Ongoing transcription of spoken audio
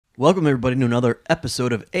Welcome, everybody, to another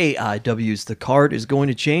episode of AIW's The Card is Going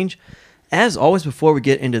to Change. As always, before we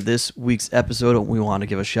get into this week's episode, we want to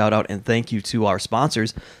give a shout out and thank you to our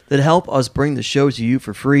sponsors that help us bring the show to you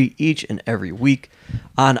for free each and every week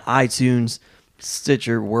on iTunes,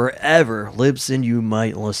 Stitcher, wherever Libsyn you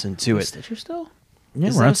might listen to it. Stitcher still? Yeah,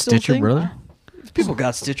 Is we're that on a still Stitcher, thing? brother. People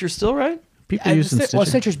got Stitcher still, right? People using Stitcher. Well,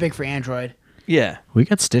 Stitcher's big for Android. Yeah. We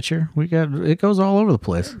got Stitcher. It goes all over the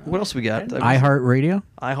place. What else we got? iHeartRadio,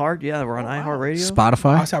 iHeart, yeah, we're on iHeartRadio.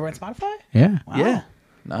 Spotify. Oh, so we're on Spotify? Yeah. Wow. Yeah.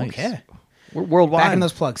 Nice. Okay. We're worldwide. Back in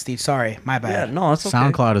those plugs, Steve. Sorry. My bad. Yeah, no, it's okay.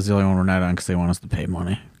 SoundCloud is the only one we're not on because they want us to pay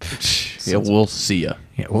money. Yeah, we'll see ya.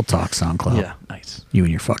 Yeah, we'll talk SoundCloud. Yeah. Nice. You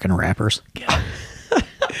and your fucking rappers.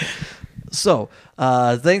 So,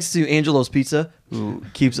 thanks to Angelo's Pizza, who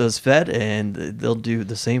keeps us fed, and they'll do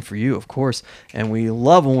the same for you, of course. And we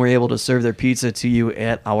love when we're able to serve their pizza to you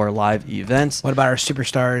at our live events. What about our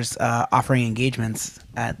superstars offering engagements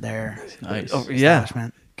at their Nice. Oh, yeah.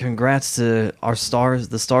 establishment? Congrats to our stars,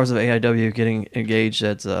 the stars of AIW getting engaged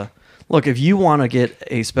at... look, if you want to get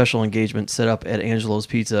a special engagement set up at Angelo's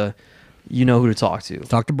Pizza, you know who to talk to.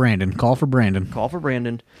 Talk to Brandon. Call for Brandon. Call for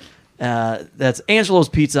Brandon. That's Angelo's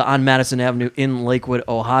Pizza on Madison Avenue in Lakewood,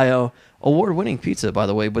 Ohio. Award-winning pizza, by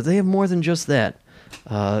the way, but they have more than just that.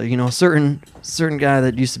 A certain guy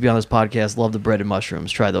that used to be on this podcast loved the breaded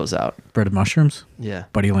mushrooms. Try those out. Breaded mushrooms. Yeah.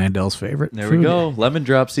 Buddy Landell's favorite. There food. we go. Lemon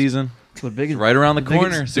drop season. That's what Biggins, Right around the Biggins-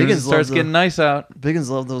 corner. As soon as it Biggins starts loved getting nice out. Biggins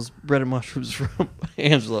loved those breaded mushrooms from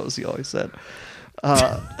Angelo's, he always said.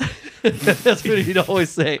 That's what he'd always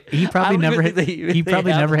say. He probably never had. He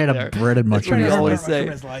probably never had a breaded That's what mushroom. he'd in his always life. say.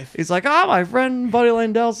 From his life. He's like, my friend Buddy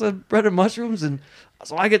Landell said breaded mushrooms, and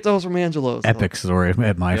so I get those from Angelo's. Epic story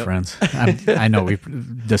at my friends. I know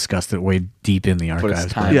we've discussed it way deep in the But archives.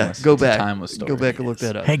 it's but- time. Yeah, go It's a back. timeless story. Go back and look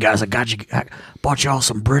that up. Hey guys, I bought y'all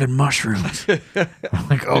some breaded mushrooms. I'm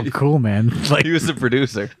like, oh, cool, man. Like, He was the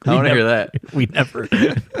producer. I want to hear that.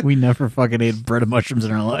 We never fucking ate breaded mushrooms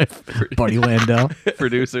in our life. Buddy Landell.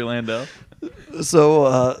 Producer Landell.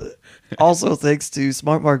 So, also thanks to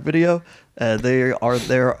Smart Mark Video. They are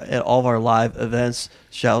there at all of our live events.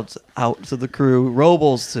 Shouts out to the crew.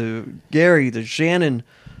 Robles, to Gary, to Shannon,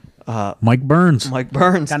 Mike Burns. Mike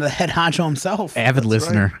Burns. Down to the head honcho himself. Avid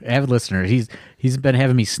listener. He's been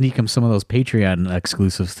having me sneak him some of those Patreon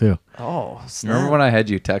exclusives too. Oh, snap. Remember when I had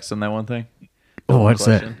you text him that one thing? Oh, what's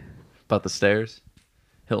that? Question about the stairs?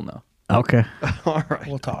 He'll know. Okay. All right.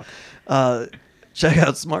 We'll talk. Check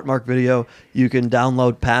out Smart Mark Video. You can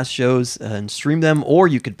download past shows and stream them, or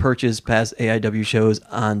you could purchase past AIW shows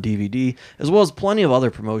on DVD, as well as plenty of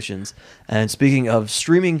other promotions. And speaking of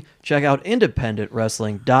streaming, check out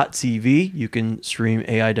independentwrestling.tv. You can stream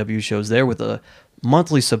AIW shows there with a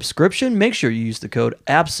monthly subscription. Make sure you use the code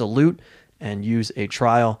ABSOLUTE and use a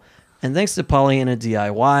trial. And thanks to Pollyanna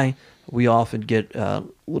DIY, we often get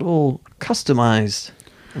little customized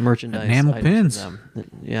merchandise. Enamel items pins. from them.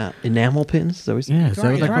 Yeah, enamel pins. Is that what you Yeah, said? is If that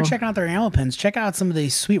you what they're aren't called? checking out their enamel pins, check out some of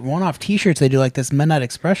these sweet one-off T-shirts they do, like this Midnight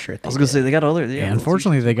Express shirt. I was gonna say they got other. Yeah, Yeah,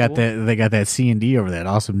 unfortunately, they got that C&D over that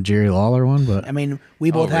awesome Jerry Lawler one, but I mean, we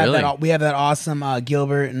both have really? that. We have that awesome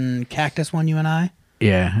Gilbert and Cactus one. You and I.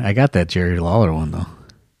 yeah, I got that Jerry Lawler one though.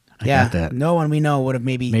 I Yeah. got that. No one we know would have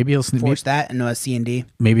maybe Maybe he'll forced that into a C&D.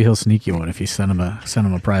 Maybe he'll sneak you one if you send him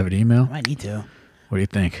a private email. I might need to. What do you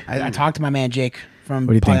think? I talked to my man Jake from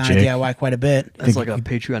What do you think, Pollyanna Jake? DIY quite a bit. That's like a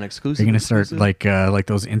Patreon exclusive. You're gonna start exclusive? like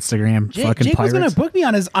those Instagram Jake, fucking Jake was pirates? gonna book me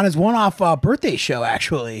on his one-off birthday show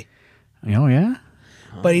actually, Oh yeah.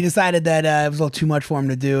 but he decided that it was a little too much for him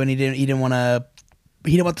to do, and he didn't want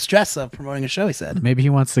the stress of promoting a show. He said. Maybe he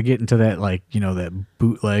wants to get into that that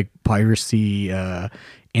bootleg piracy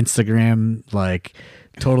Instagram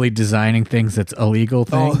totally designing things that's illegal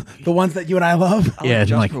thing. Oh, the ones that you and I love. yeah,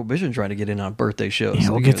 Just like Prohibition trying to get in on birthday shows. yeah,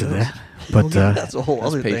 we'll get to that. But That's a whole That's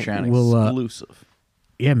other thing. Patreon We'll, exclusive.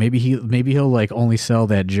 yeah, maybe he'll only sell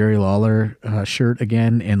that Jerry Lawler shirt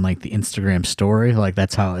again in the Instagram story. Like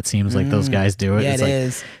that's how it seems like those guys do it. Yeah, it's it like,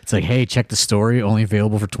 is. It's like, hey, check the story, only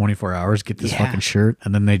available for 24 hours. Get this Yeah. fucking shirt,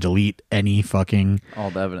 and then they delete any fucking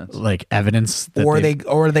All the evidence. evidence. That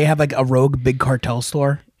Or they have a rogue big cartel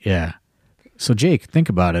store. yeah. So Jake, think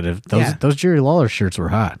about it. If Yeah. those Jerry Lawler shirts were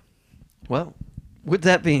hot. Well, with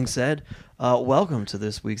that being said, welcome to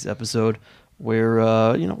this week's episode where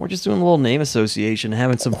we're just doing a little name association,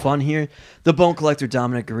 having some fun here. The Bone Collector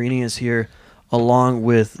Dominic Guarini is here, along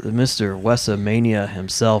with Mr. Wessa Mania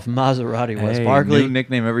himself, Maserati Wes Hey, Barkley. new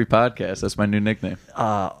nickname every podcast. That's my new nickname.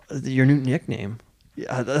 Your new nickname.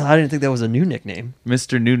 I didn't think that was a new nickname.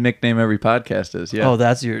 Mr. New Nickname Every Podcast is, yeah. Oh,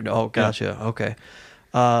 that's your. Oh, gotcha. Okay.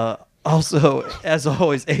 Also, as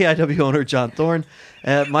always, AIW owner John Thorne.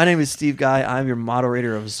 My name is Steve Guy. I'm your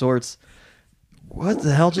moderator of sorts. What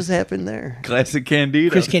the hell just happened there? Classic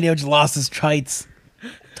Candido. Chris Candido just lost his tights.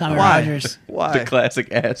 Tommy Why? Rogers. Why? The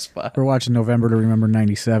classic ass spot. We're watching November to Remember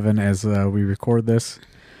 '97 as we record this.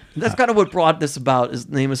 That's kind of what brought this about, is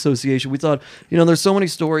name association. We thought, there's so many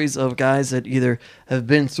stories of guys that either have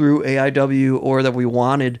been through AIW or that we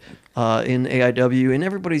wanted in AIW, and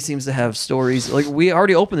everybody seems to have stories. Like, we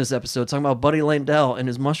already opened this episode talking about Buddy Landell and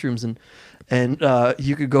his mushrooms, and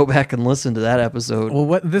you could go back and listen to that episode.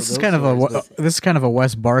 Well, this is kind of a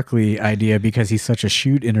Wes Barkley idea because he's such a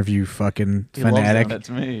shoot interview fucking He loves fanatic. That's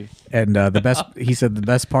me. And he said the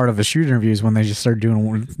best part of a shoot interview is when they just start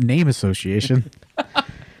doing name association.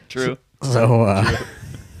 True. So I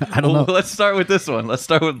don't know. Let's start with this one. Let's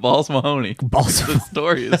start with Balls Mahoney. Balls The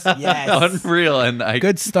story is Yes. unreal, and I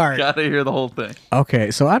Good start. gotta hear the whole thing.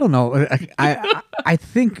 Okay, so I don't know. I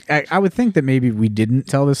think I would think that maybe we didn't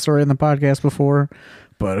tell this story on the podcast before,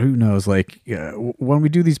 but who knows? Like when we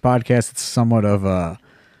do these podcasts, it's somewhat of a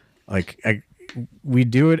we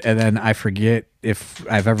do it and then I forget if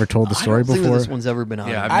I've ever told the story I don't think that before. this one's ever been on.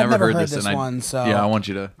 Yeah, I've never heard this, this and one, so- yeah, I want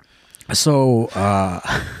you to. So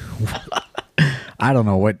I don't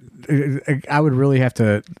know what I would really have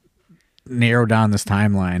to narrow down this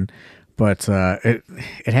timeline, but it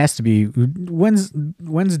has to be when's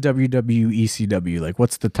WWECW? Like,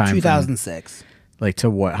 what's the time? 2006. Like to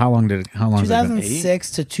what? How long has it been?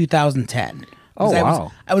 2006 to 2010. Oh, 'Cause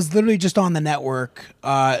wow. I was literally just on the network.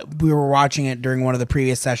 We were watching it during one of the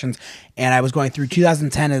previous sessions, and I was going through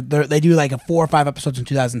 2010. They do like 4 or 5 episodes in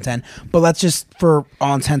 2010, but let's just, for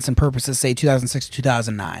all intents and purposes, say 2006 to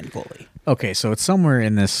 2009 fully. Okay, so it's somewhere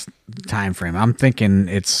in this time frame. I'm thinking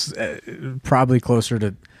it's probably closer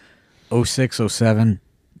to 06, 07.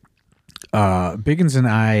 Biggins and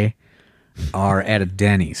I are at a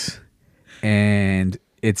Denny's, and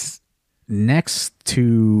it's next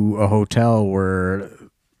to a hotel where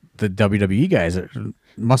the WWE guys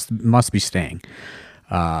must be staying.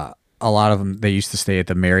 A lot of them, they used to stay at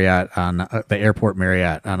the Marriott on the airport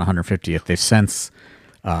Marriott on 150th. They've since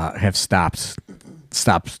have stopped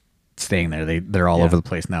staying there. They're all over the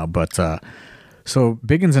place now. But so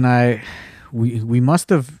Biggins and I, we must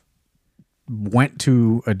have went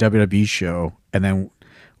to a WWE show, and then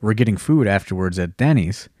we're getting food afterwards at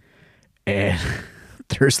Denny's, and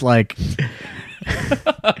there's like,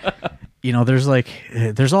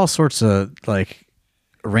 there's all sorts of like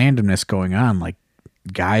randomness going on. Like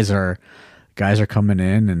guys are coming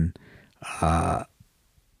in and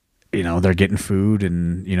they're getting food,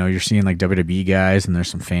 and you're seeing like WWE guys, and there's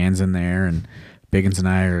some fans in there, and Biggins and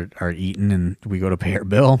I are eating, and we go to pay our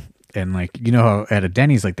bill, and like how at a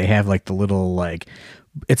Denny's like they have like the little like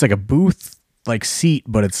it's like a booth like seat,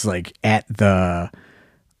 but it's like at the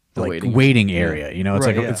like waiting area. It's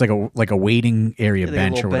Right, it's like a waiting area Yeah, they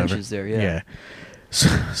have bench or little whatever. benches there, yeah.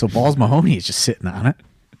 So Balls Mahoney is just sitting on it.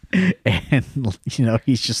 And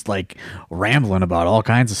he's just like rambling about all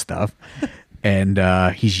kinds of stuff, and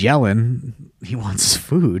he's yelling he wants his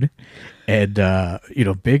food, and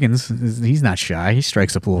Biggins, he's not shy. He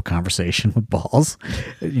strikes up a little conversation with Balls,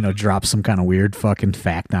 drops some kind of weird fucking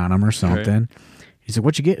fact on him or something. Right. He said,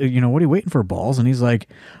 "What you get? What are you waiting for, Balls?" And he's like,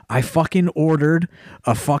 "I fucking ordered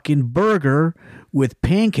a fucking burger with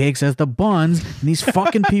pancakes as the buns, and these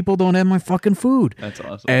fucking people don't have my fucking food." That's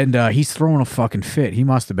awesome. And he's throwing a fucking fit. He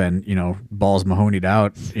must have been, Balls Mahoney'd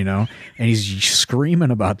out, and he's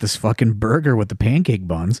screaming about this fucking burger with the pancake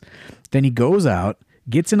buns. Then he goes out,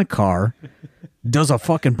 gets in a car, does a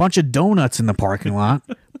fucking bunch of donuts in the parking lot,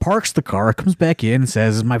 parks the car, comes back in and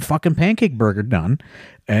says, "Is my fucking pancake burger done?"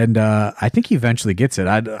 And I think he eventually gets it.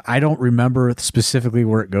 I don't remember specifically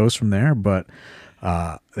where it goes from there, but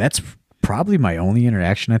that's probably my only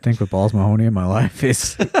interaction I think with Balls Mahoney in my life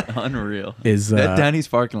is unreal. That Denny's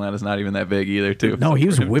parking lot is not even that big either, too. No, he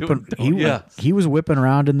was whipping. He was whipping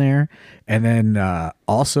around in there, and then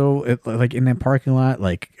also like in that parking lot,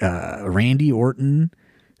 like Randy Orton,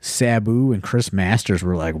 Sabu, and Chris Masters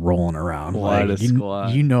were like rolling around. What like, a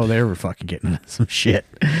squad! They were fucking getting into some shit.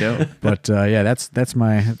 Yep. But that's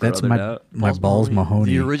my Balls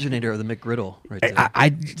Mahoney, the originator of the McGriddle, right there.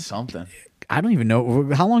 I something. I don't even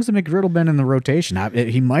know how long's the McGriddle been in the rotation.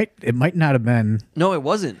 It might not have been. No, it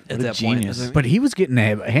wasn't at that genius. point. But he was getting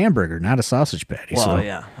a hamburger, not a sausage patty. Well, so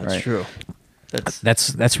yeah, that's right. true.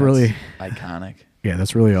 That's really iconic. Yeah,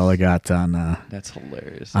 that's really all I got on. That's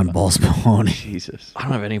hilarious. On Balls Mahoney. Jesus, I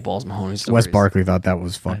don't have any Balls Mahoney stories. Wes Barkley thought that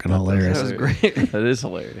was fucking hilarious. That was great. That is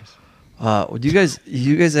hilarious.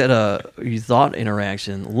 You guys had a thought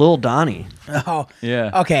interaction. Lil Donnie. Oh,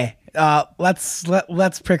 Yeah. Okay.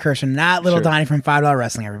 Let's precursor, not Little Sure. Donnie from $5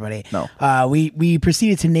 Wrestling, everybody. No. We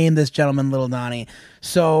proceeded to name this gentleman Little Donnie.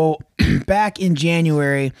 So back in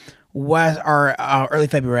January, early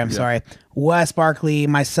February, I'm sorry, Wes Barkley,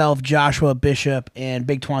 myself, Joshua Bishop, and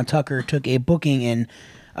Big Twan Tucker took a booking in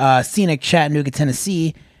scenic Chattanooga,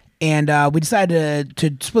 Tennessee. And we decided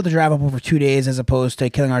to split the drive up over 2 days as opposed to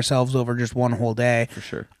killing ourselves over just one whole day. For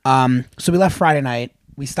sure. So we left Friday night.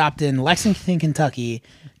 We stopped in Lexington, Kentucky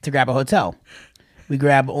to grab a hotel. We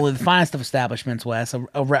grabbed only the finest of establishments, Wes,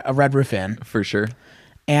 a Red Roof Inn. For sure.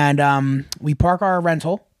 And we park our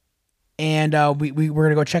rental. And we were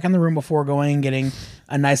going to go check in the room before going and getting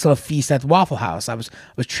a nice little feast at the Waffle House. Was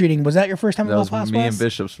that your first time at That was Waffle House, me Wes? and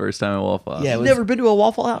Bishop's first time at Waffle House. Yeah, it was- Never been to a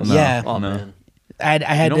Waffle House? No. Yeah. Oh, No. man. I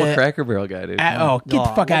had You know to... what Cracker Barrel guy, dude? get No, the fuck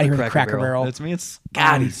I out of love here the with Cracker Cracker Barrel. That's me and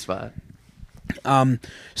Scotty's spot.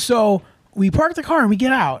 So we park the car and we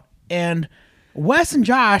get out, and Wes and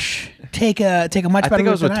Josh take a much I better think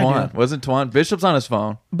I was route with than I Twan. do. Wasn't Twan? Bishop's on his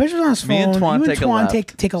phone. Bishop's on his phone. Me and Twan you take a and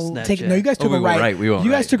Twan left. take Snapchat. no. You guys took we a went right. right. We went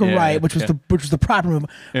you guys right. took a Yeah, right, which was yeah. the proper move.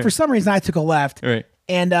 For some reason, I took a left. Right.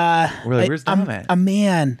 And We're like, where's Dom at?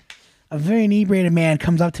 a very inebriated man,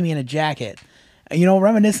 comes up to me in a jacket. You know,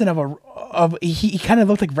 reminiscent of he kind of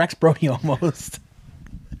looked like Rex Brody almost.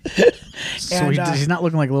 So And, he's not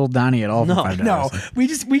looking like Little Donnie at all. No, for $5. No, we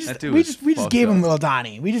just That dude was gave him fucked up. Little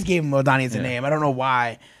Donnie. We just gave him Little Donnie as a name. I don't know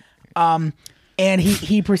why. And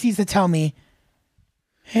he proceeds to tell me,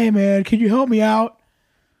 "Hey man, can you help me out?"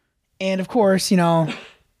 And of course, you know,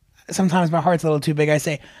 sometimes my heart's a little too big. I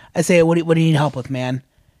say, "What do you need help with, man?"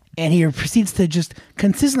 And he proceeds to just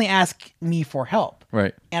consistently ask me for help.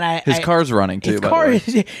 Right. And His car's running too. His by the car, way.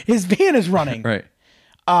 his van is running. Right.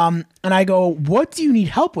 And I go, "What do you need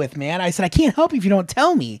help with, man?" I said, "I can't help you if you don't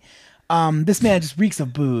tell me." This man just reeks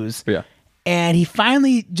of booze. Yeah. And he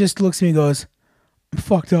finally just looks at me and goes, "I'm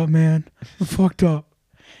fucked up, man. I'm fucked up."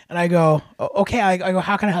 And I go, "Okay." I go,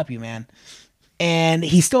 "How can I help you, man?" And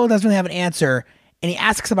he still doesn't really have an answer. And he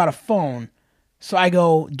asks about a phone. So I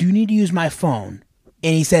go, "Do you need to use my phone?"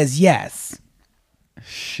 And he says, "Yes."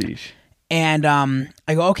 Sheesh. And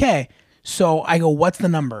I go, "Okay." So I go, "What's the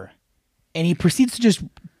number?" And he proceeds to just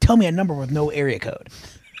tell me a number with no area code.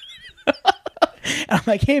 And I'm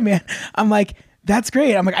like, "Hey, man." I'm like, "That's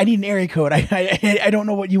great." I'm like, "I need an area code. I don't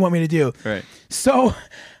know what you want me to do." Right. So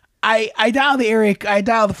I dial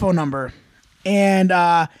the phone number, and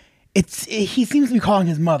he seems to be calling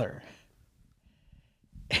his mother.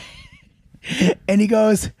 And he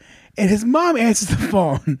goes, and his mom answers the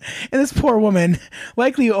phone, and this poor woman,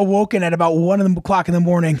 likely awoken at about 1:00 in the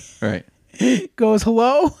morning, Right. goes,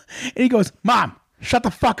 "Hello?" And he goes, "Mom, shut the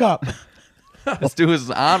fuck up." This dude was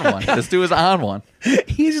on one. This dude was on one.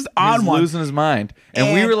 He's just He on was one. losing his mind.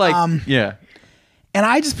 And we And, were like, yeah. And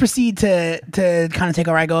I just proceed to kind of take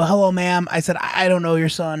over. I go, "Hello, ma'am." I said, I don't know your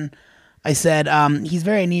son." I said, "He's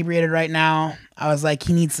very inebriated right now." I was like,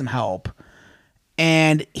 "He needs some help."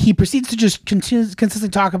 And he proceeds to just consistently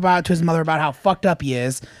talk to his mother about how fucked up he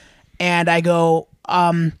is. And I go,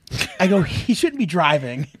 "He shouldn't be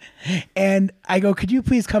driving." And I go, "Could you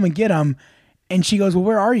please come and get him?" And she goes, "Well,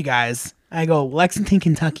 where are you guys?" I go, "Lexington,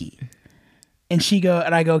 Kentucky." And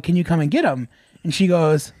I go, "Can you come and get him?" And she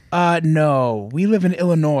goes, "No, we live in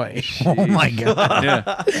Illinois." Oh my god!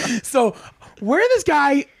 Yeah. So where this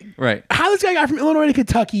guy, Right. how this guy got from Illinois to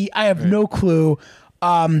Kentucky, I have no clue.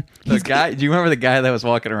 The guy, do you remember the guy that was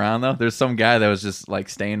walking around though? There's some guy that was just like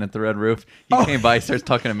staying at the Red Roof. He came by, starts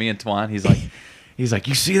talking to me and Twan. He's like,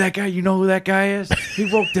 "You see that guy? You know who that guy is? He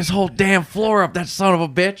broke this whole damn floor up, that son of a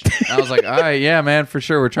bitch." And I was like, "All right, yeah, man, for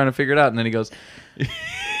sure. We're trying to figure it out." And then he goes,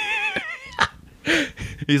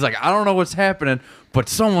 he's like, "I don't know what's happening, but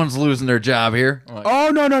someone's losing their job here." I'm like, Oh,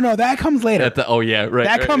 no, that comes later. yeah, right.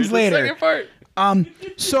 That right. comes The later. second part.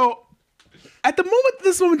 So at the moment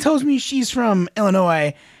this woman tells me she's from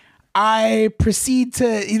Illinois,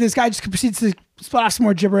 this guy just proceeds to spit off some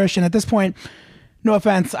more gibberish. And at this point, no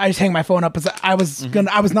offense, I just hang my phone up. I was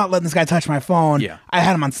not letting this guy touch my phone. Yeah. I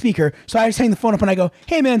had him on speaker. So I just hang the phone up and I go,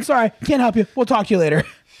 "Hey man, sorry, can't help you. We'll talk to you later."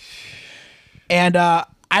 And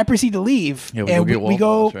I proceed to leave. Yeah, we and go get we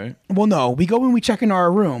go, Waffle House, right? well, no, we go when we check into our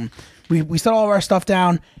room. We set all of our stuff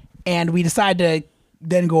down and we decide to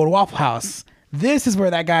then go to Waffle House. This is where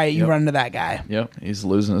you run into that guy. Yep, he's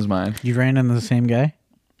losing his mind. You ran into the same guy?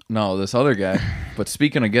 No, this other guy. But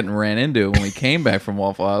speaking of getting ran into, when we came back from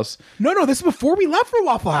Waffle House, No, this is before we left for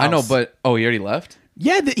Waffle House. I know, but he already left.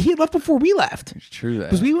 Yeah, he had left before we left. It's true that.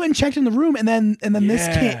 Because we went and checked in the room, and then this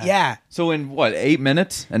can't. Yeah, So in what, 8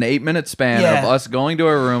 minutes? An 8-minute span Yeah. of us going to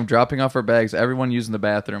our room, dropping off our bags, everyone using the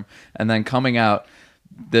bathroom, and then coming out.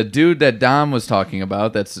 The dude that Dom was talking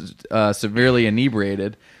about, that's severely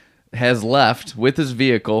inebriated, has left with his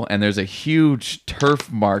vehicle, and there's a huge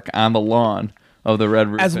turf mark on the lawn of the Red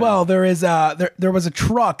Roof As Inn. well, there is there was a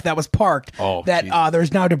truck that was parked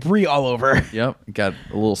there's now debris all over. Yep, got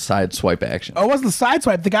a little side swipe action. Oh, it wasn't the side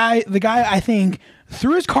swipe. The guy I think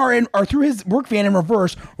threw his car in or threw his work van in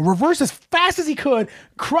reverse as fast as he could,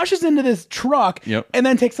 crushes into this truck, and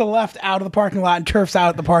then takes a left out of the parking lot and turfs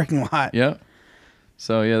out the parking lot. Yep.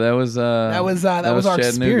 So yeah, that was our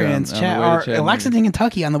experience. Lexington,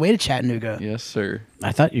 Kentucky, on the way to Chattanooga. Yes, sir.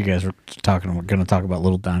 I thought you guys were going to talk about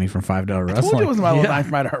Little Donnie from $5 Wrestling. I told you it was about Little Donnie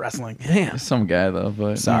from $5 Wrestling. Damn. Some guy though,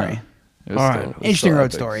 but sorry. It was All still, right. it was Interesting still road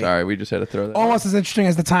epic. story. Sorry, we just had to throw that. Almost as interesting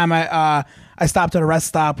as the time I stopped at a rest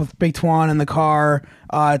stop with Big Twan in the car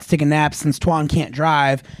to take a nap since Twan can't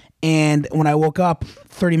drive. And when I woke up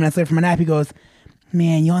 30 minutes later from a nap, he goes,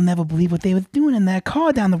 "Man, y'all never believe what they was doing in that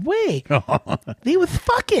car down the way. They was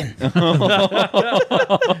fucking."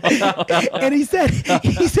 And he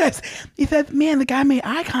said, "Man, the guy made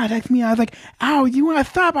eye contact with me. I was like, ow, you want to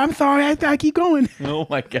stop? I'm sorry. I keep going." Oh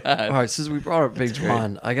my god! All right, since we brought up Big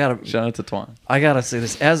Twan, Shout out to Twan. I gotta say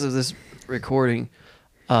this. As of this recording,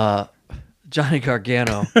 Johnny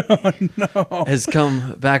Gargano has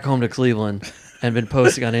come back home to Cleveland and been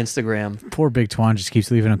posting on Instagram. Poor Big Twan just keeps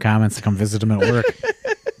leaving him comments to come visit him at work.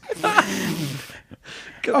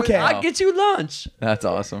 Okay. I'll get you lunch. That's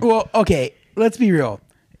awesome. Well, okay, let's be real.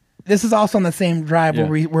 This is also on the same drive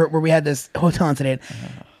where we had this hotel incident.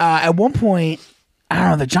 At one point, I don't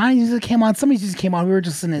know, the Johnny music came on. Somebody just came on. We were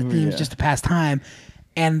just listening to themes just to pass time.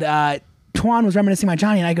 And Twan was reminiscing about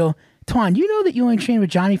Johnny, and I go, "Twan, you know that you only trained with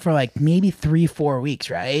Johnny for like maybe 3-4 weeks,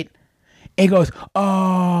 right?" And he goes,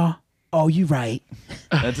 "Oh, you right."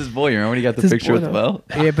 That's his boy. You remember when he got the picture with the belt?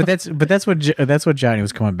 Yeah, but that's what Johnny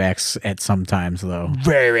was coming back at sometimes though.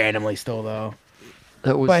 Very randomly still though.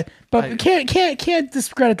 That was, but can't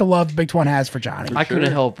discredit the love Big Twan has for Johnny. I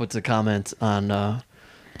couldn't help but to comment on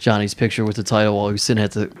Johnny's picture with the title while he was sitting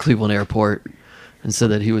at the Cleveland airport and said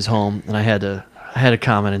that he was home, and I had to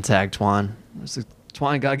comment and tag Twan. I was like,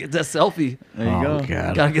 "Twan, gotta get that selfie. There you go.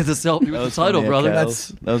 God. Gotta get the selfie with the title, brother." That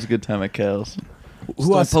was a good time at Cal's.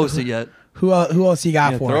 Who else posted yet? Who else you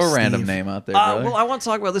got for Throw us, a random Steve? name out there, brother. Well, I want to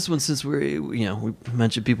talk about this one since we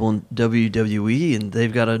mentioned people in WWE and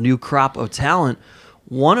they've got a new crop of talent.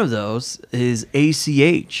 One of those is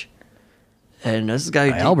ACH, and this guy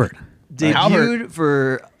Albert debuted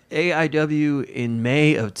for AIW in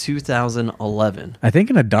May of 2011 I think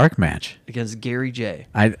in a dark match. against Gary J.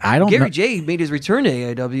 I don't Gary know. J made his return to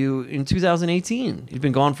AIW in 2018. He'd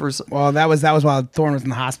been gone for Well, that was while Thorne was in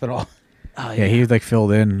the hospital. Yeah, he like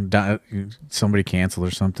filled in. Somebody canceled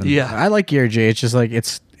or something. Yeah. I like Gary J. It's just like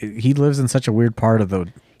he lives in such a weird part of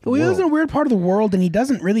the. Well, he lives in a weird part of the world, and he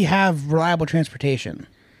doesn't really have reliable transportation.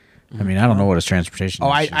 I mean, I don't know what his transportation.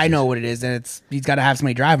 Oh, is. I know what it is, and he's got to have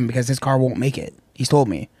somebody drive him because his car won't make it. He's told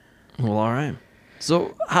me. Well, all right.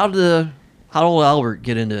 So how did Albert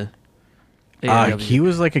get into AIW? He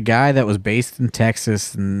was like a guy that was based in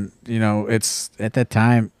Texas, and it's at that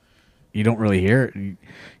time you don't really hear it.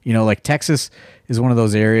 Like Texas is one of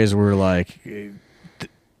those areas where like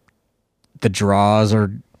the draws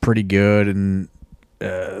are pretty good, and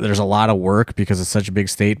there's a lot of work because it's such a big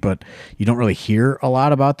state, but you don't really hear a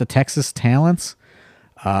lot about the Texas talents.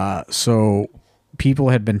 So people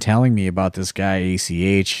had been telling me about this guy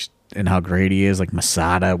ACH and how great he is. Like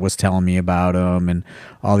Masada was telling me about him, and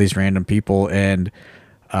all these random people. And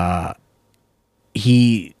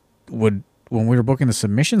he would, when we were booking the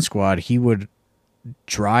submission squad, he would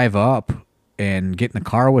drive up and get in the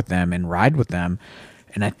car with them and ride with them.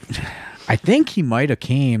 And I think he might have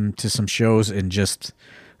came to some shows and just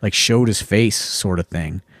like showed his face sort of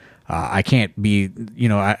thing. I can't be,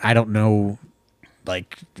 I don't know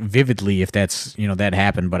like vividly if that's, that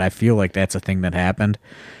happened, but I feel like that's a thing that happened.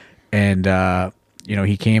 And,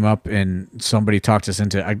 he came up and somebody talked us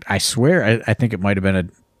into, I swear, I think it might've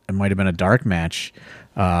been a dark match,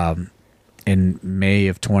 in May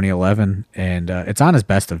of 2011. And, it's on his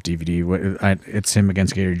best of DVD. It's him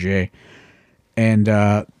against Gator J. And,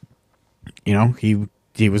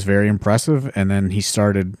 he was very impressive. And then he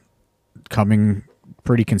started coming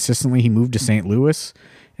pretty consistently. He moved to St. Louis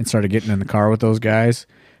and started getting in the car with those guys.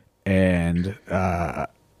 And,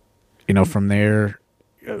 from there,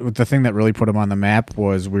 the thing that really put him on the map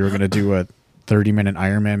was we were going to do a 30-minute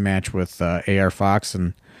Ironman match with AR Fox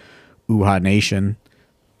and Uha Nation,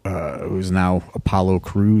 who's now Apollo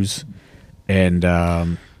Crews. And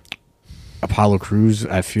Apollo Crews,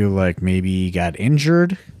 I feel like maybe got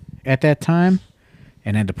injured at that time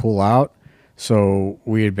and had to pull out. So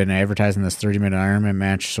we had been advertising this 30-minute Ironman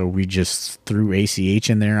match, so we just threw ACH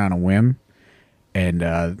in there on a whim.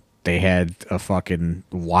 And they had a fucking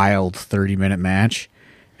wild 30-minute match,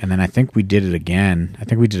 and then I think we did it again. I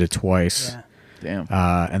think we did it twice. Yeah. Damn.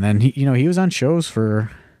 And then he was on shows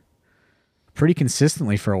for pretty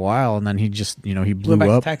consistently for a while, and then he just he blew Went back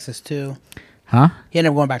up. to Texas too. Huh? He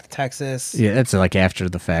ended up going back to Texas. Yeah, that's like after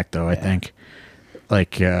the fact though. I think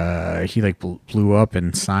like he like blew up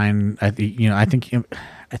and signed. I think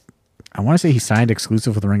I want to say he signed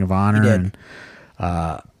exclusive with Ring of Honor, He did.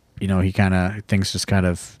 and he kind of things just kind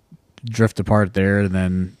of drift apart there. And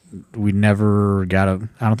then we never got him.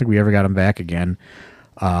 I don't think we ever got him back again.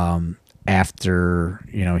 After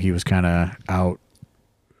he was kind of out,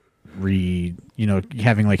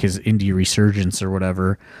 having like his indie resurgence or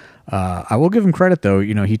whatever. I will give him credit though.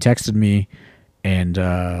 He texted me and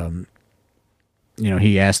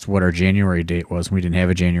he asked what our January date was. We didn't have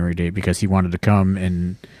a January date because he wanted to come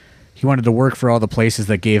and he wanted to work for all the places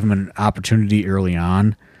that gave him an opportunity early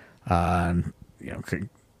on.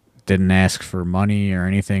 Didn't ask for money or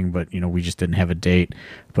anything, but we just didn't have a date.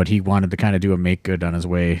 But he wanted to kind of do a make good on his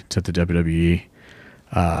way to the WWE,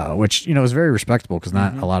 which is very respectable because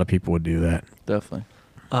not a lot of people would do that. Definitely.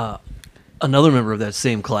 Another member of that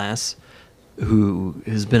same class who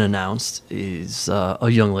has been announced is a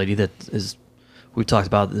young lady that is. We talked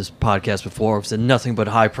about this podcast before. We've said nothing but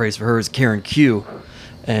high praise for her. Is Karen Q,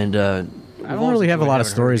 and I don't really have a lot of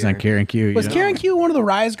stories on Karen Q. Was Karen Q one of the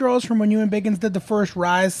Rise girls from when you and Biggins did the first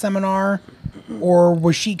Rise seminar, or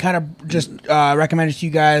was she kind of just recommended to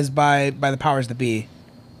you guys by the powers that be?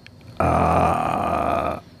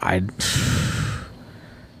 I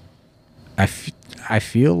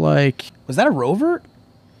feel like Was that a Rovert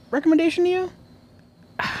recommendation to you?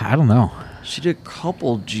 I don't know. She did a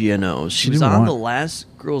couple GNOs. She She was did on one. the last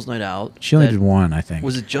Girls' Night Out. She only That- did one, I think.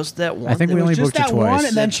 Was it just that one? I think that we was only just booked her that twice. one,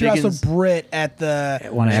 and then That she also Biggins- Brit at the.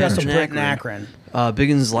 One she at also Akron. Brit in Akron.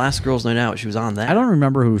 Biggins' last Girls' Night Out. She was on that. I don't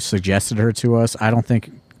remember who suggested her to us. I don't think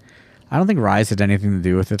Rise had anything to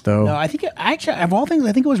do with it though. No, I think actually of all things,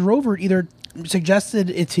 I think it was Rovert either suggested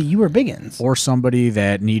it to you or Biggins. Or somebody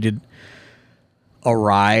that needed a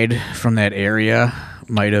ride from that area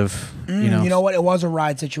might have, You know what? It was a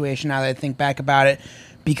ride situation. Now that I think back about it,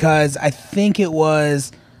 because I think it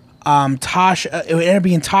was Tasha. It ended up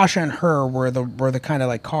being Tasha and her were the kind of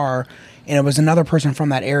like car, and it was another person from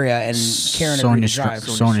that area. And Karen agreed to drive.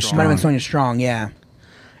 Sonia It might have been Strong. Sonia Strong. Yeah.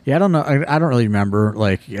 Yeah, I don't know. I don't really remember.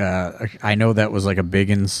 Like, I know that was like a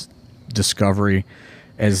Biggins discovery.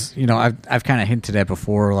 As I've kind of hinted at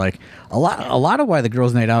before. Like a lot of why the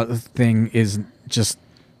Girls' Night Out thing is just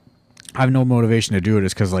I have no motivation to do it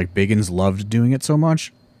is because like Biggins loved doing it so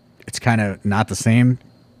much. It's kind of not the same.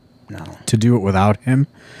 No. To do it without him.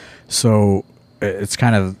 So it's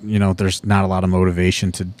kind of there's not a lot of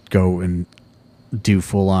motivation to go and do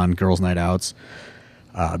full on Girls' Night Outs.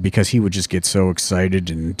 Because he would just get so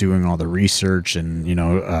excited and doing all the research and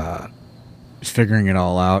figuring it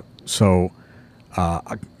all out. So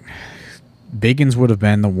Biggins would have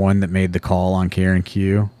been the one that made the call on Karen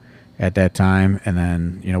Q at that time, and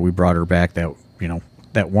then we brought her back that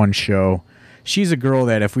one show. She's a girl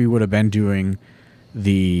that if we would have been doing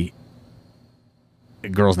the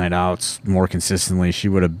Girls' Night Outs more consistently, she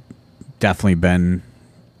would have definitely been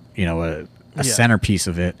a centerpiece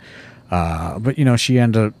of it. But she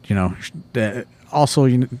ended up, also,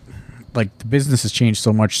 like the business has changed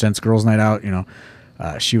so much since Girls' Night Out.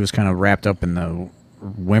 She was kind of wrapped up in the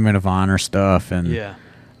Women of Honor stuff, and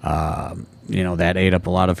that ate up a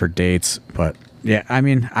lot of her dates. But yeah, I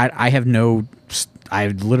mean, I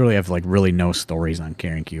literally have like really no stories on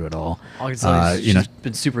Karen Q at all. All I can say is she's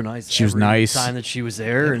been super nice. She was every nice. time that she was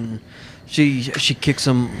there, and she kicked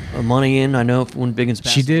some money in. I know when Biggins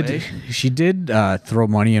passed away. She did throw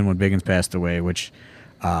money in when Biggins passed away, which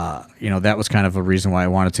that was kind of a reason why I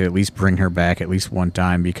wanted to at least bring her back at least one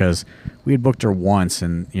time, because we had booked her once,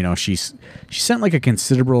 and she sent like a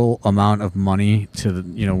considerable amount of money to the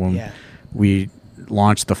when we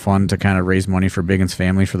launched the fund to kind of raise money for Biggins'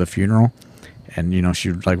 family for the funeral. And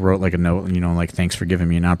she like wrote like a note, like thanks for giving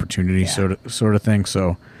me an opportunity, sort of thing.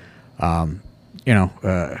 So,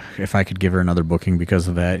 if I could give her another booking because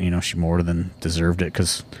of that, she more than deserved it,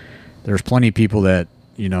 because there's plenty of people that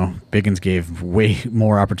Biggins gave way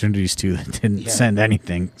more opportunities to that didn't send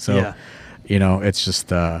anything. So, it's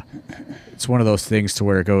just it's one of those things to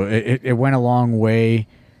where it went a long way.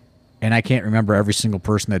 And I can't remember every single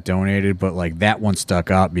person that donated, but like that one stuck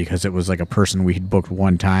out because it was like a person we had booked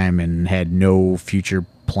one time and had no future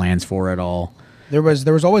plans for at all. There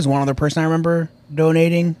was always one other person I remember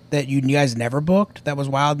donating that you guys never booked. That was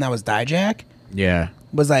wild, and that was Dijak. Yeah.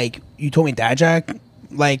 Was like you told me Dijak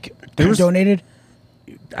like donated.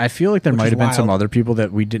 I feel like there Which might is have been some wild. other people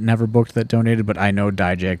that we never booked that donated, but I know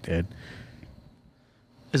Dijak did.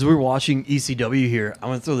 As we're watching ECW here, I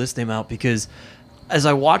want to throw this name out because as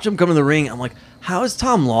I watch him come to the ring, I'm like, how is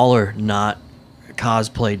Tom Lawler not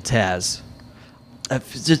cosplayed Taz?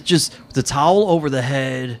 Just the towel over the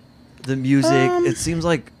head, the music. It seems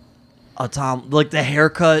like a Tom, like the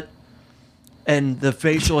haircut and the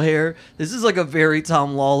facial hair. This is like a very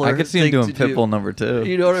Tom Lawler. I could see him thing doing to do. Pitbull number 2.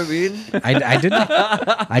 You know what I mean?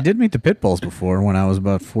 I did meet the Pitbulls before when I was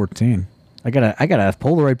about 14. I got a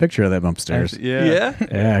Polaroid picture of them upstairs. Yeah.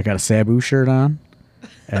 Yeah, I got a Sabu shirt on,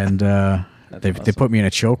 and they put me in a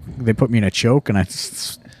choke. They put me in a choke, and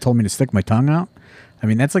told me to stick my tongue out. I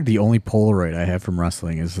mean, that's like the only Polaroid I have from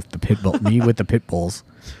wrestling is the Pitbull. Me with the Pitbulls.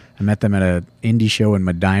 I met them at an indie show in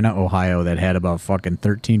Medina, Ohio, that had about fucking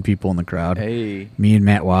 13 people in the crowd. Hey. Me and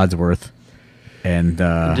Matt Wadsworth, and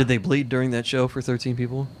Did they bleed during that show for 13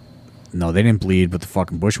 people? no, they didn't bleed, but the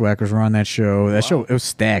fucking Bushwhackers were on that show. That show, it was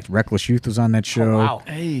stacked. Reckless Youth was on that show. wow.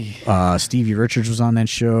 Hey. Stevie Richards was on that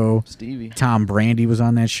show. Stevie. Tom Brandy was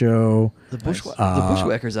on that show. The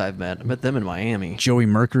Bushwhackers I met them in Miami. Joey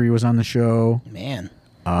Mercury was on the show. Man.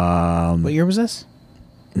 What year was this?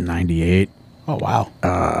 98. Oh, wow.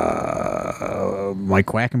 Mike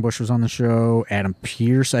Quackenbush was on the show. Adam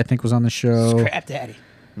Pearce, I think, was on the show. Scrap Daddy.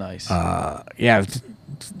 Nice. Yeah,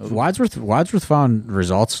 Wadsworth found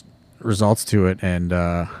results to it, and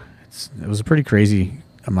it was a pretty crazy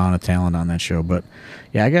amount of talent on that show. But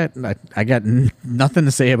yeah, I got nothing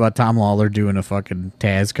to say about Tom Lawler doing a fucking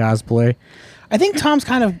Taz cosplay. I think Tom's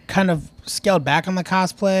kind of scaled back on the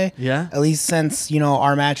cosplay. Yeah? At least since,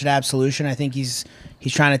 our match at Absolution. I think he's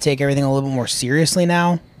trying to take everything a little bit more seriously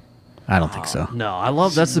now. I don't think so. No,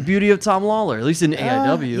 that's the beauty of Tom Lawler, at least in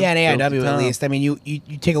AIW. Yeah, in AIW at least. I mean, you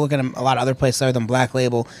take a look at him a lot of other places other than Black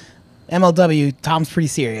Label. MLW, Tom's pretty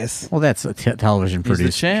serious. Well, that's a television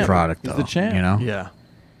produced champ. product, He's though. the champ. You know. Yeah.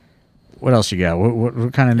 What else you got?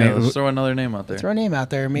 What kind of Yeah, name? let's throw another name out there. Throw a name out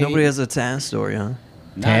there. Maybe. Nobody has a Taz story, huh?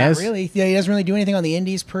 Nah, Taz? not really. Yeah, he doesn't really do anything on the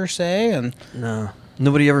indies per se. And No.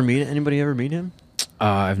 Anybody ever meet him?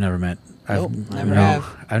 I've never met. Nope, never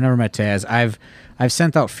have. I've never met Taz. I've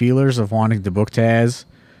sent out feelers of wanting to book Taz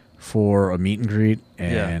for a meet and greet,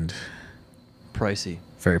 and Pricey.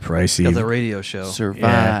 very pricey. Got the radio show. Survive.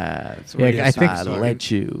 Yeah, I think- I'd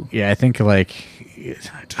let you. Yeah, I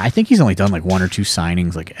think he's only done like 1 or 2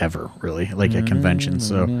 signings like ever, really, like at conventions.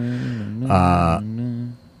 So,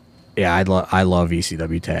 yeah, I love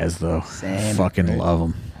ECW Taz though. Same. Fucking love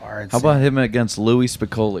him. hard. How about him against Louis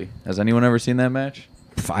Spicolli? Has anyone ever seen that match?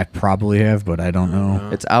 I probably have, but I don't know.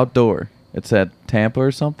 It's outdoor. It's at Tampa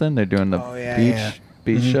or something. They're doing the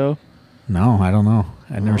beach show. No, I don't know.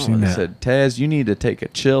 I've never seen They that. said, Taz, you need to take a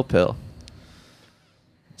chill pill.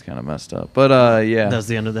 It's kind of messed up, but yeah, That's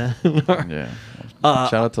the end of that. yeah. Uh,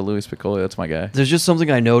 Shout out to Louis Spicolli. That's my guy. There's just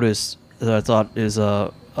something I noticed that I thought is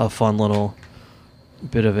a fun little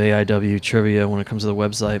bit of AIW trivia when it comes to the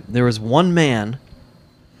website. There was one man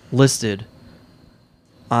listed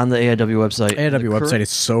on the AIW website. AIW website is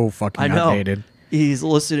so fucking I know. outdated. He's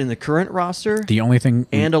listed in the current roster The only thing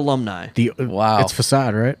and alumni. Wow. it's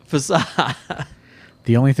facade, right? Facade.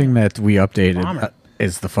 The only thing that we updated Bummer.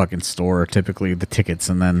 is the fucking store, typically the tickets,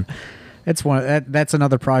 and then it's that's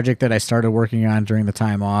another project that I started working on during the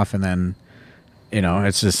time off, and then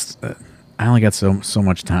it's just I only got so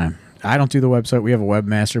much time. I don't do the website. We have a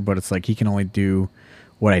webmaster, but it's like he can only do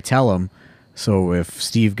what I tell him. So if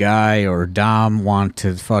Steve Guy or Dom want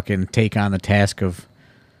to fucking take on the task of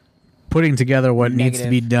putting together what needs to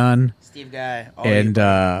be done, Steve Guy? and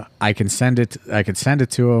I can send it. I could send it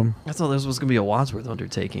to him. I thought this was going to be a Wadsworth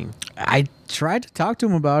undertaking. I tried to talk to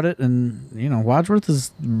him about it, and Wadsworth is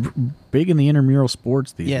big in the intramural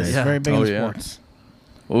sports these yes, days. he's very big Oh, in yeah. sports.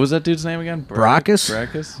 What was that dude's name again? Brackus.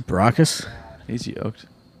 Brackus. He's yoked.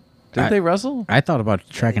 Didn't they wrestle? I thought about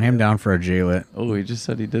tracking him down for a J-Lit. Oh, he just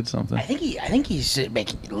said he did something. I think he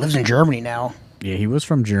lives in Germany now. Yeah, he was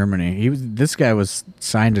from Germany. This guy was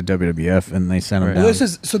signed to WWF, and they sent him Right. down. Well,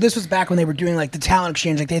 this was back when they were doing like the talent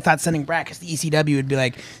exchange. Like they thought sending Brackus to ECW would be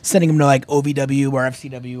like sending him to like OVW or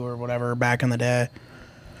FCW or whatever back in the day.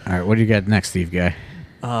 All right, what do you got next, Steve Guy?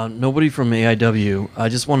 Nobody from AIW. I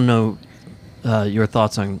just want to know your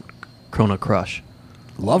thoughts on Chrono Crush.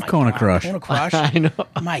 Love Kona Crush. Kona Crush. I know.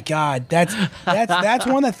 My God, that's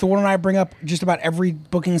one that Thorne and I bring up just about every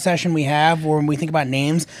booking session we have, or when we think about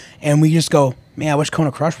names, and we just go, "Man, I wish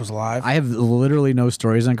Kona Crush was alive." I have literally no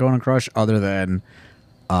stories on Kona Crush other than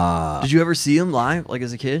Did you ever see him live, like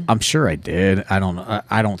as a kid? I'm sure I did. I don't know.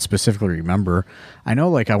 I don't specifically remember. I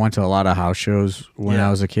know, like, I went to a lot of house shows when Yeah.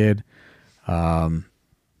 I was a kid.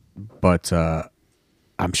 But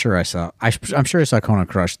I I'm sure I saw. I'm sure I saw Kona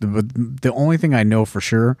Crush. The only thing I know for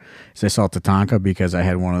sure is I saw Tatanka because I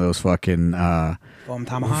had one of those fucking Foam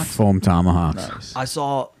Tomahawks. Foam tomahawks. Nice. I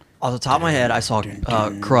saw, off the top of my head, I saw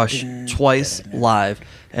Crush twice live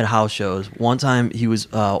at house shows. One time he was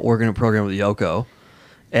organizing a program with Yoko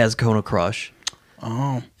as Kona Crush.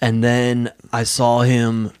 Oh. And then I saw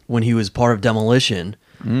him when he was part of Demolition,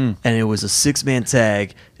 and it was a 6-man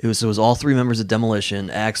tag. It was all 3 members of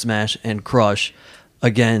Demolition, Axe Smash, and Crush,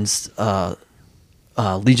 against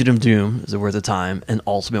Legion of Doom, as they were at the time, and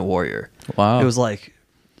Ultimate Warrior. Wow. It was like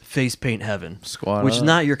face paint heaven, Squad which is up.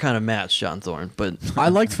 not your kind of match, John Thorne. But I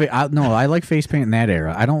liked I like face paint in that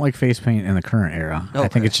era. I don't like face paint in the current era. I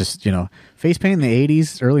think Okay. it's just face paint in the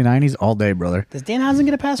 80s, early 90s, all day, brother. Does Danhausen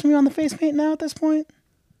get a pass from you on the face paint now at this point?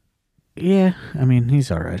 Yeah, I mean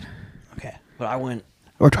he's all right. Okay. but I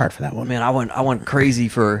Worked hard for that one. I went crazy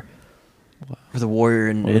for the Warrior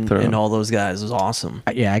and throw. and all those guys. It was awesome.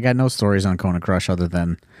 Yeah, I got no stories on Kona Crush other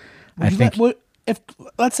than Would you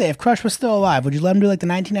let's say if Crush was still alive, would you let him do like the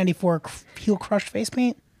 1994 heel Crush face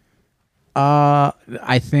paint,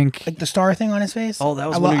 I think like the star thing on his face? Oh, that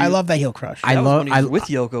was I when he- love that heel Crush. I That was love- when he was I- with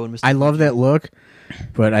Yoko and Mr. I love that look,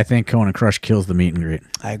 but I think Kona Crush kills the meet and greet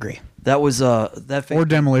I agree. That was that or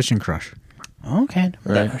Demolition Crush, Okay.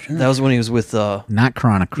 Right. that was when he was with not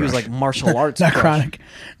Chronic Crush. he was like martial arts. Not Crush. chronic,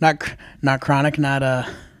 not chronic, not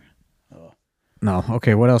no.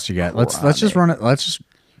 Okay, what else you got? Let's just run it. Let's just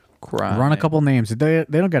run a couple names. They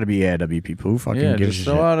don't got to be AIW people. Who fucking Yeah, gives just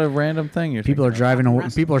a throw shit? out a random thing. You're People are thinking driving to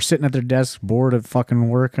work. People are sitting at their desk bored of fucking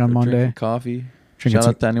work on of. Monday. Drinking coffee. Drinking Shout some-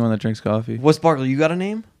 out to anyone that drinks coffee. What's Barkley? You got a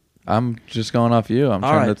name? I'm just going off you. I'm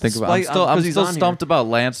All trying right, to think about. Spike, I'm 'cause he's still on stumped here. about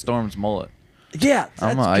Lance Storm's mullet. Yeah,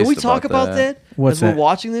 I'm can we iced talk about about that. that? What's As that? we're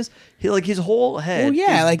watching this, his whole head. Well,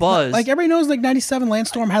 yeah, is like buzzed. everybody knows, like 97 Lance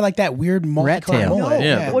Storm had like that weird multicolored tail. mullet. No,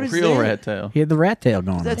 Yeah, what the is real that? rat tail. He had the rat tail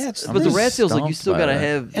going. That's, Yeah, it's- but the I'm rat tail's like you stumped still by gotta that.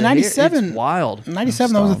 have. In the hair. 97 It's wild.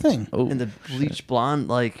 97, that was a Stumped. thing. Oh, And the bleach blonde,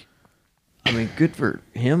 like, I mean, good for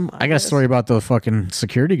him. I got a story about the fucking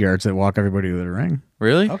security guards that walk everybody to the ring.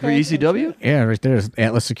 really? for ECW. Yeah, right there.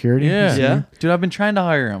 Atlas Security. Yeah. Yeah. Dude, I've been trying to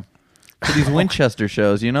hire him for these Winchester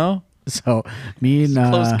shows. You know, So me and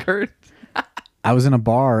close curtains. I was in a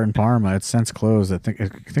bar in Parma. It's since closed. I think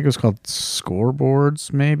it was called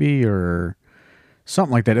Scoreboards, maybe, or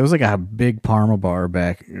something like that. It was like a big Parma bar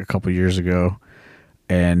back a couple years ago,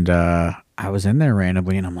 and I was in there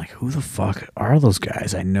randomly, and I'm like, "Who the fuck are those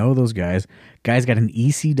guys? I know those guys. Guys got an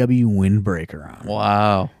ECW windbreaker on,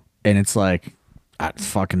 Wow. and it's like,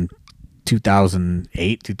 fucking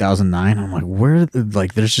 2008, 2009. I'm like, where?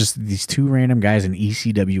 Like, there's just these 2 random guys in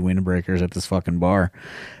ECW windbreakers at this fucking bar,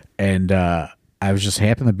 and I was just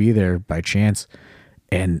happened to be there by chance,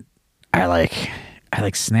 and I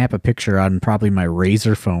snap a picture on probably my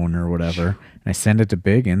Razor phone or whatever, and I send it to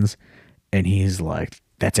Biggins, and he's like,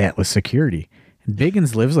 "That's Atlas Security." And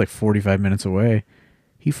Biggins lives like 45 minutes away.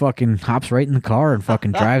 He fucking hops right in the car and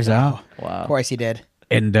fucking drives out. Wow. Of course he did.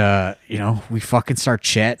 And, we fucking start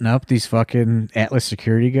chatting up these fucking Atlas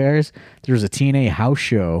Security guys. There was a TNA house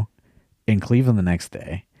show in Cleveland the next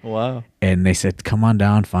day. Wow. And they said, "Come on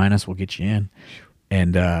down, find us, we'll get you in."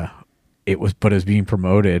 And it was being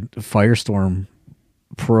promoted. Firestorm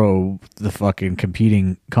Pro, the fucking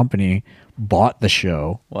competing company, bought the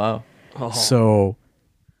show. Wow. So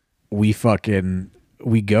we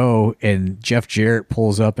go, and Jeff Jarrett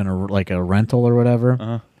pulls up in a rental or whatever.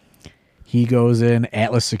 Uh-huh. He goes in.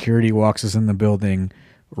 Atlas Security walks us in the building,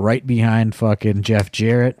 right behind fucking Jeff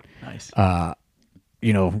Jarrett. Nice.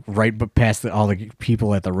 Right past all the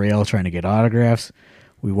people at the rail trying to get autographs.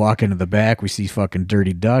 We walk into the back. We see fucking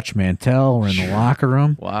Dirty Dutch, Mantell. We're in the locker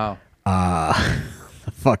room. Wow.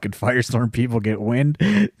 The fucking Firestorm people get wind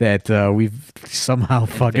that we've somehow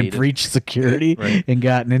fucking Invaded. breached security Right. and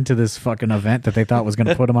gotten into this fucking event that they thought was going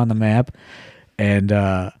to put them on the map. And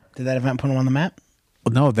Did that event put him on the map?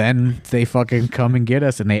 no, then they fucking come and get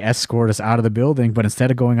us, and they escort us out of the building. But instead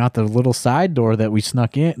of going out the little side door that we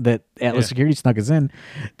snuck in, that Atlas Security snuck us in,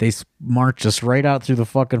 they marched us right out through the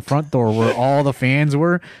fucking front door where all the fans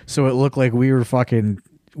were. So it looked like we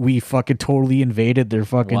fucking totally invaded their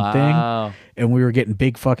fucking Wow. thing, and we were getting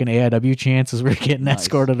big fucking AIW chances. We were getting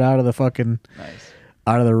escorted out of the fucking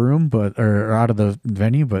out of the room, or out of the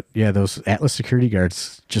venue. But yeah, those Atlas Security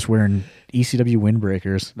guards just wearing ECW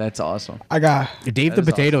windbreakers. That's awesome. I got Dave the is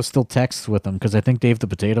Potato still texts with them because I think Dave the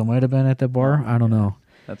Potato might have been at the bar. I don't know.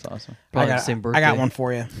 That's awesome. Probably I the same birthday. got one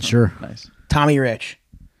for you. Sure. Nice. Tommy Rich.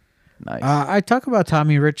 Nice. I talk about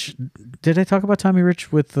Tommy Rich. Did I talk about Tommy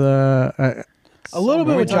Rich with? A little bit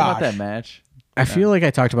When we with talk Josh. about that match. I feel like I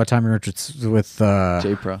talked about Tommy Rich with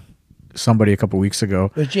J Pro. somebody a couple weeks ago.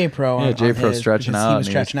 It was J Pro. Yeah, J Pro stretching out. He was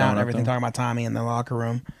stretching out and coming up everything, there. talking about Tommy in the locker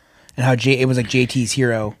room, and how it was like JT's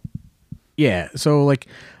hero. Yeah, so like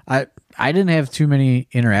I didn't have too many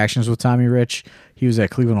interactions with Tommy Rich. He was at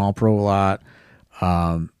Cleveland All Pro a lot.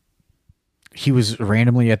 He was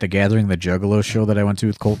randomly at the Gathering the Juggalo show that I went to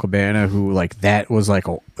with Cole Cabana, who like that was like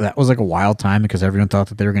a wild time because everyone thought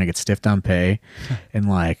that they were gonna get stiffed on pay, and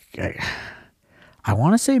like I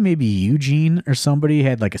want to say maybe Eugene or somebody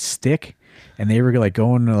had like a stick, and they were like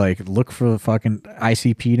going to like look for the fucking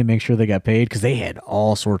ICP to make sure they got paid because they had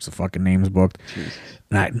all sorts of fucking names booked. Jesus.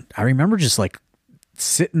 And I remember just like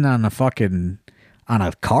sitting on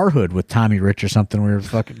a car hood with Tommy Rich or something. We were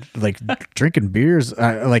fucking like drinking beers.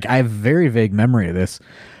 Like I have a very vague memory of this.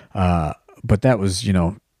 But that was,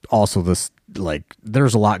 also this, like,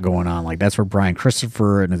 there's a lot going on. Like that's where Brian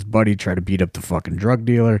Christopher and his buddy try to beat up the fucking drug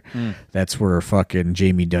dealer. That's where fucking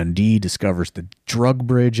Jamie Dundee discovers the drug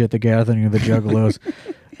bridge at the Gathering of the Juggalos.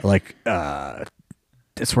 Like,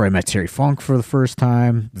 that's where I met Terry Funk for the first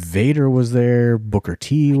time. Vader was there. Booker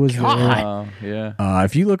T was there. Oh, yeah.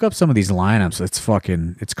 If you look up some of these lineups,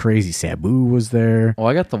 it's crazy. Sabu was there. Well,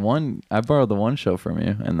 I borrowed the one show from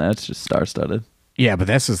you, and that's just star-studded. Yeah, but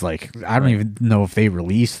this is like, I don't even know if they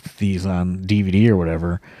released these on DVD or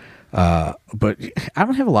whatever. But I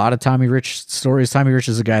don't have a lot of Tommy Rich stories. Tommy Rich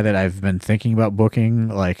is a guy that I've been thinking about booking,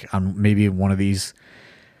 like on maybe one of these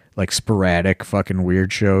like sporadic fucking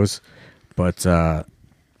weird shows. But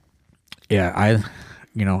yeah,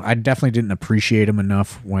 I definitely didn't appreciate him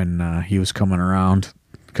enough when he was coming around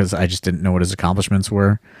because I just didn't know what his accomplishments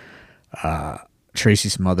were. Tracy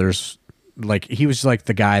Smothers, like he was like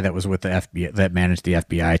the guy that was with the FBI that managed the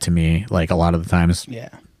FBI to me. Like a lot of the times, Yeah.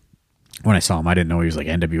 when I saw him, I didn't know he was like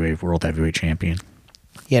NWA World Heavyweight Champion.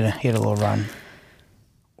 He had a little run.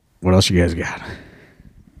 What else you guys got?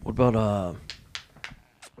 What about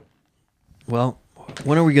well,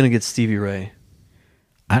 when are we gonna get Stevie Ray?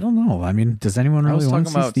 I don't know. I mean, does anyone I really was want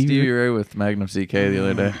talking to see about Stevie Ray with Magnum CK the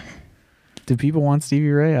other day. Do people want Stevie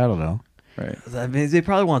Ray? I don't know. Right. I mean, they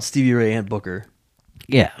probably want Stevie Ray and Booker.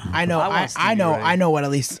 Yeah, I know. I want I Stevie know. Ray. I know what at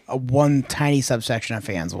least one tiny subsection of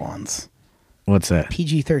fans wants. what's that?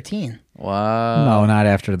 PG-13. Wow. No, not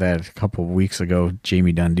after that. A couple of weeks ago,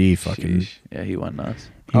 Jamie Dundee fucking. Sheesh. Yeah, he went nuts.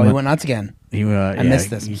 He went nuts again. He I missed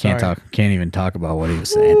this. You I'm can't sorry. talk. Can't even talk about what he was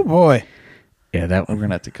saying. Oh boy. Yeah, that We're one.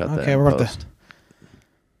 gonna have to cut that. Okay, in we're gonna have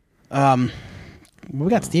post. We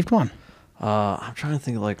got Steve. Come on. I'm trying to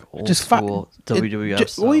think of like old Just school WWF. well,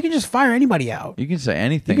 stuff. you can just fire anybody out. You can say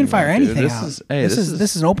anything. You can fire want, dude. anything This out. Is, hey, this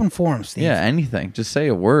is an open forum, Steve. yeah, anything. Just say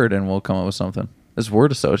a word and we'll come up with something. It's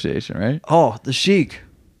word association, right? Oh, the Sheik,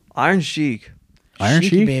 Iron Sheik. Iron Sheiky,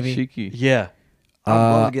 Sheik? baby. Cheeky. Yeah. I would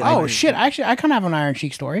love to get Oh Iron shit! Sheik. Actually, I kind of have an Iron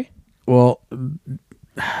Sheik story. Well,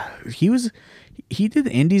 he did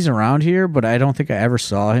the indies around here, but I don't think I ever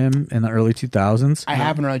saw him in the early 2000s. I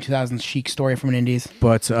have an early 2000s Sheik story from an Indies.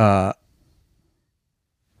 But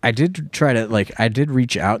I did try to I did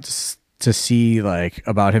reach out to see like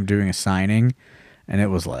about him doing a signing, and it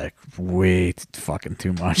was like way fucking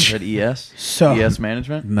too much. Is that ES? So- ES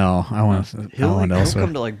management? No, I want He'll elsewhere.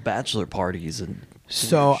 come to like bachelor parties and.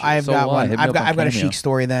 So I've So got what? one. Hit me I've up got on I've got a Cameo. Sheik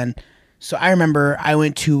story then. So I remember I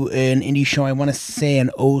went to an indie show. I want to say in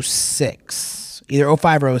 06, either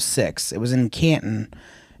 05 or 06. It was in Canton,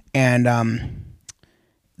 and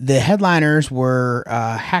the headliners were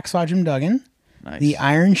Hacksaw Jim Duggan, Nice. the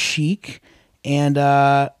Iron Sheik, and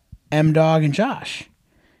M Dog and Josh.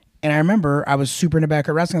 And I remember I was super into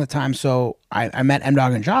backyard wrestling at the time, so I met M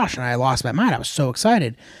Dog and Josh, and I lost my mind. I was so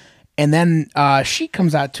excited. And then Sheik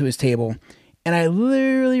comes out to his table, and I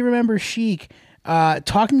literally remember Sheik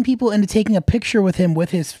talking to people into taking a picture with him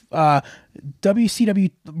with his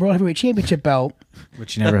WCW World Heavyweight Championship belt.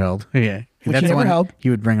 Which he never held. Yeah, Which he the never one held. He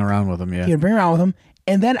would bring around with him. Yeah, He would bring it around with him,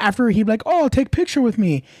 and then after he'd be like, "Oh, take a picture with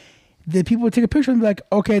me." The people would take a picture and be like,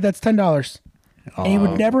 "Okay, that's $10." And he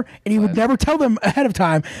would never tell them ahead of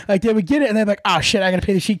time. Like they would get it, and they're like, "Oh shit, I gotta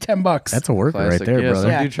pay the Sheik $10." that's a worker Classic. right there, yeah,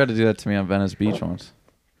 brother. Some dude tried to do that to me on Venice Beach once.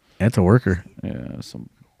 That's a worker. Yeah, some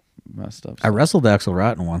messed up I stuff. wrestled Axel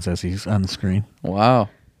Rotten once as he's on the screen. Wow.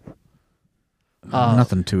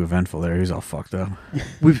 Nothing too eventful there. He's all fucked up.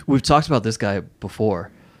 We've talked about this guy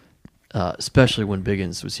before, especially when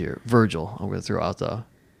Biggins was here. Virgil, I'm going to throw out the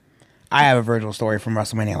I have a Virgil story from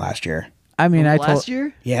WrestleMania last year. I mean, last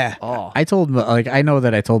year. Yeah. Oh, I told I know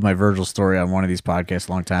that I told my Virgil story on one of these podcasts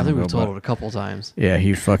a long I time think ago. we've told but it a couple times. yeah,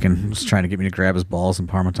 he fucking was trying to get me to grab his balls in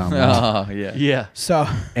Parmesan. Lawns. Oh, yeah. Yeah, So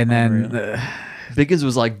And then Biggins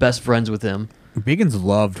was like best friends with him. Biggins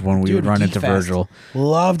loved when we would run Geek into Fest. Virgil.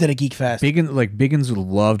 Loved it at Geek Fest. Biggins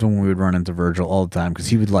loved when we would run into Virgil all the time because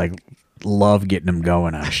he would love getting him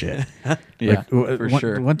going on shit. Yeah, for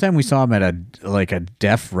sure. One time we saw him at a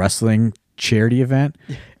deaf wrestling charity event,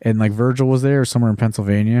 and like Virgil was there somewhere in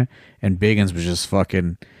Pennsylvania, and Biggins was just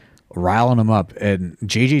fucking riling him up, and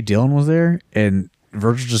JJ Dillon was there, and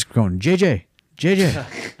Virgil just going JJ,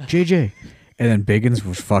 JJ, and then Biggins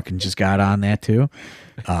was fucking just got on that too.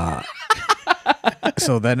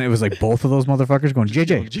 So then it was like both of those motherfuckers going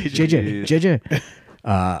JJ.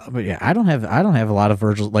 But yeah, I don't have a lot of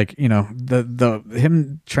Virgil, like, you know, the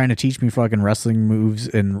him trying to teach me fucking wrestling moves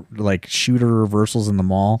and like shooter reversals in the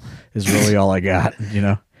mall is really all I got, you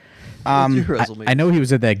know. I know he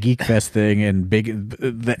was at that Geek Fest thing and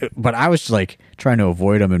but I was like trying to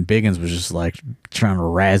avoid him, and Biggins was just like trying to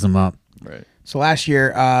razz him up. Right. So last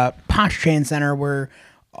year, Pontchartrain Center, where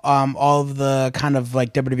all of the kind of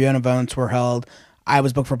like WWN events were held, I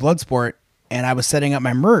was booked for Bloodsport, and I was setting up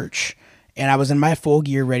my merch, and I was in my full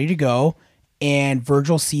gear ready to go, and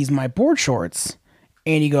Virgil sees my board shorts,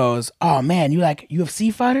 and he goes, "Oh man, you like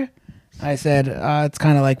UFC fighter?" I said, "It's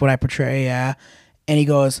kind of like what I portray, yeah." And he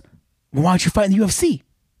goes, "Well, why don't you fight in the UFC?"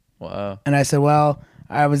 Wow. And I said, "Well,"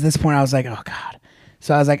 I was this point, I was like, "Oh God."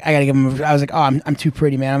 So I was like, I gotta give him. I was like, "Oh, I'm too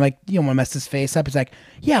pretty, man." I'm like, "You don't want to mess his face up." He's like,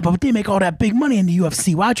 "Yeah, but they make all that big money in the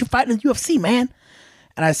UFC. Why don't you fight in the UFC, man?"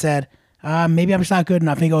 And I said, "Maybe I'm just not good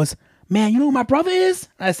enough." And he goes, "Man, you know who my brother is?"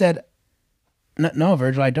 And I said, "No,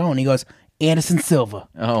 Virgil, I don't." And he goes, "Anderson Silva."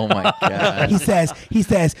 Oh my God. He says,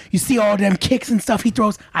 "You see all them kicks and stuff he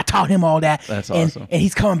throws? I taught him all that." That's and, awesome. And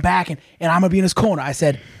he's coming back, and I'm gonna be in his corner. I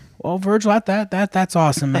said, "Well, Virgil, that's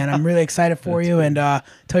awesome, man. I'm really excited for you. And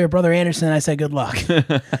tell your brother Anderson I said good luck."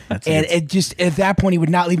 And it just, at that point, he would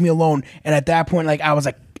not leave me alone. And at that point, like, I was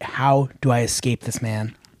like, how do I escape this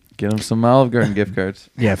man? Get him some Olive Garden gift cards.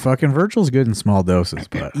 Yeah, fucking Virgil's good in small doses,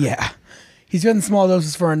 but Yeah. He's good in small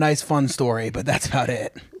doses for a nice, fun story, but that's about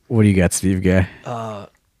it. what do you got, Steve Guy?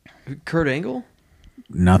 Kurt Angle?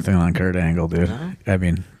 Nothing on Kurt Angle, dude. No? I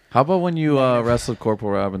mean, How about when you wrestled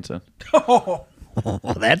Corporal Robinson?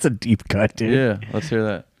 that's a deep cut, dude. Yeah, let's hear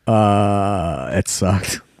that. It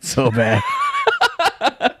sucked so bad.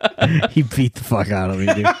 He beat the fuck out of me,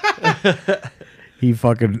 dude. He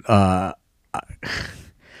fucking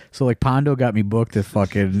so like Pondo got me booked at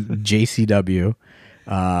fucking JCW.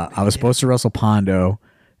 I was supposed to wrestle Pondo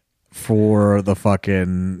for the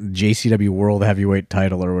fucking JCW World Heavyweight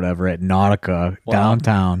title or whatever at Nautica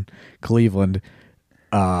downtown Cleveland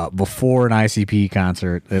before an ICP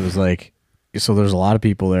concert. It was like, so there's a lot of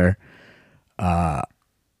people there.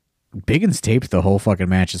 Biggins taped the whole fucking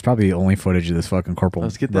match. It's probably the only footage of this fucking Corporal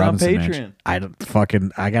Let's get that Robinson on match.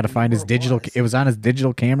 Patreon. I gotta find his digital. It was on his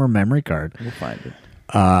digital camera memory card. We'll find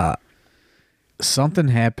it. Something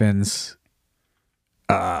happens.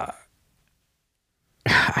 I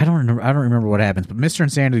don't remember what happens, but Mr.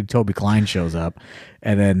 Insanity Toby Klein shows up,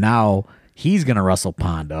 and then now he's gonna wrestle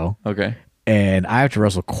Pondo, Okay. and I have to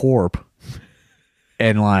wrestle Corp,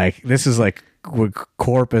 and like this is like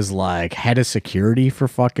Corp is like head of security for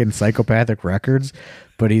fucking Psychopathic Records,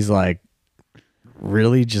 but he's like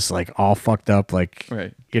really just like all fucked up, like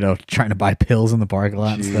Right. you know, trying to buy pills in the parking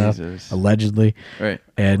lot and stuff, Jesus. allegedly, Right.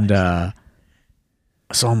 and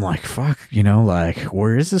so I'm like, fuck, you know, like,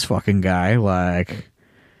 where is this fucking guy? Like,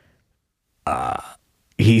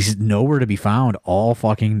 he's nowhere to be found all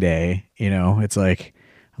fucking day. You know, it's like,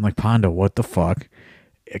 I'm like, Pondo, what the fuck?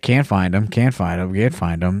 I can't find him.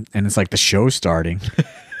 And it's like the show's starting.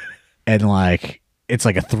 And like, it's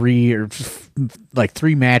like a three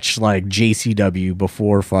match like JCW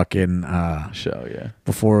before fucking, Show, yeah.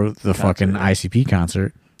 before the fucking yeah. ICP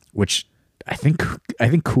concert, which I think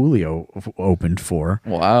Coolio opened for.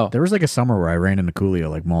 Wow. There was like a summer where I ran into Coolio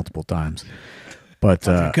like multiple times, but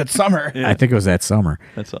Good summer. I think it was that summer.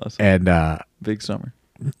 That's awesome. And Big summer.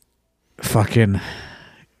 fucking,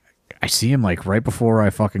 I see him like right before I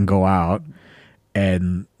fucking go out,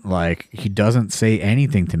 and like he doesn't say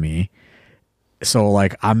anything to me. So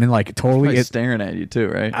like I'm in like totally Probably staring at you too,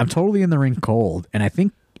 right? I'm totally in the ring cold, and I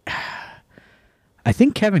think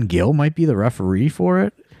Kevin Gill might be the referee for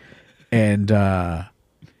it. And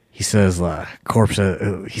he says, Corp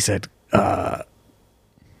said, he said,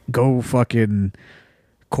 go fucking,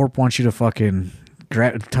 Corp wants you to fucking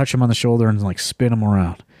touch him on the shoulder and like spin him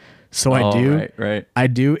around. So I do. Right. I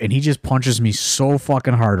do. And he just punches me so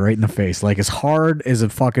fucking hard right in the face. Like as hard as a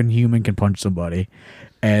fucking human can punch somebody.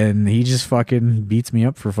 And he just fucking beats me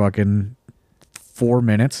up for fucking 4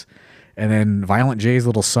 minutes. And then Violent J's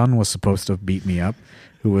little son was supposed to beat me up,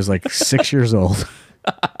 who was like 6 years old.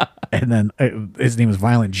 And then his name is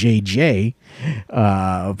Violent JJ,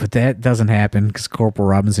 but that doesn't happen because Corporal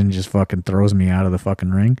Robinson just fucking throws me out of the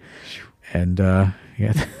fucking ring, and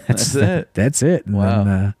yeah, that's it. That's it. And Wow.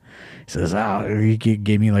 then, He says, "Oh, he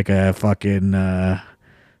gave me like a fucking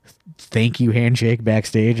thank you handshake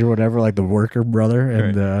backstage or whatever, like the worker brother."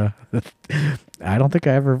 And I don't think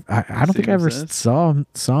I ever saw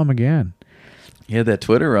him again. He had that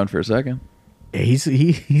Twitter run for a second. He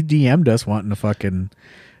DM'd us wanting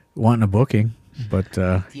a booking, but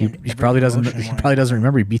he probably doesn't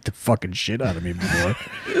remember he beat the fucking shit out of me before.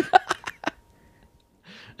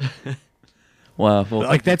 Wow, well,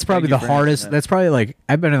 Like that's probably the hardest. That's probably like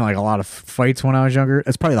I've been in like a lot of fights when I was younger.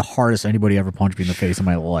 That's probably the hardest anybody ever punched me in the face in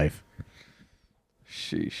my life.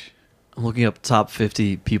 Sheesh. I'm looking up top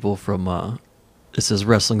 50 people from. It says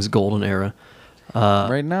wrestling's golden era.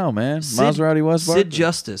 Right now, man, Maserati was Sid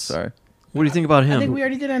Justice. Sorry. What do you think about him? I think we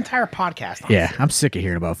already did an entire podcast on Yeah, Sid. I'm sick of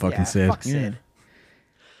hearing about fucking Sid. Fuck Sid.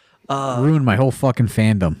 Ruined my whole fucking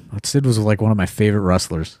fandom. Sid was like one of my favorite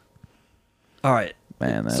wrestlers. All right.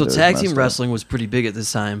 Man, that So is tag team messed up. wrestling was pretty big at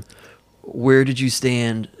this time. Where did you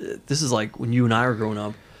stand? This is like when you and I were growing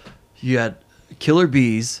up. You had Killer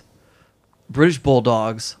Bees, British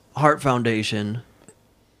Bulldogs, Heart Foundation,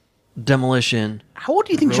 Demolition. How old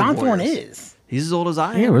do you think Road John Thorne Warriors. is? He's as old as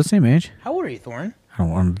I am. Yeah, we're the same age. How old are you, Thorne? I don't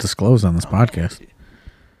want to disclose on this podcast.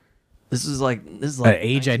 This is like At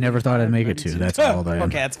age I never thought I'd make it to. That's how old I am.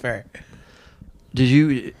 Okay, that's fair. Did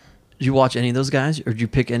you watch any of those guys, or did you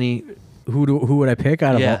pick any? Who would I pick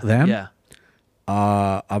out of all them? Yeah.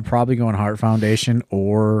 I'm probably going Heart Foundation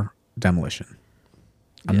or Demolition.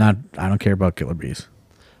 I don't care about Killer Bees.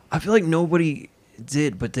 I feel like nobody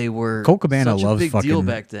did, but they were Cole Cabana such loves a big fucking deal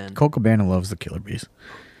back then. Cole Cabana loves the Killer Bees.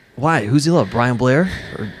 Why? Who's he love? Brian Blair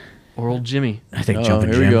or old Jimmy? I think Oh, Jumpin'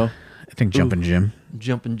 here we Jim. go. I think Jumpin' Jim.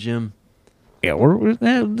 Jumpin' Jim. Yeah,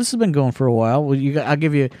 this has been going for a while. Well, I'll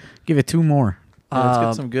give you two more. Yeah, let's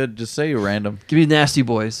get some good. Just say random. Give me Nasty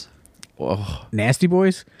Boys. Whoa. Nasty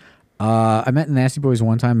Boys. I met Nasty Boys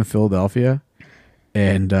one time in Philadelphia,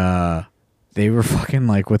 and they were fucking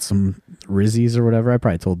like with some Rizzies or whatever. I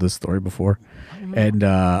probably told this story before. And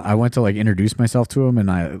I went to like introduce myself to them,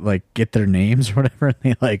 and I like get their names or whatever, and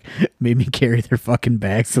they like made me carry their fucking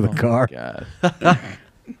bags to the car. God.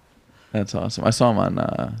 That's awesome. I saw him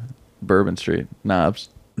on Bourbon Street. Knobs.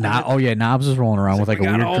 Knobs was rolling around with like a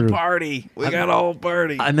weird crew. party. We got a whole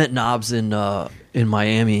party. I met Knobs in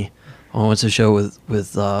Miami. I went to a show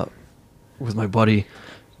with my buddy,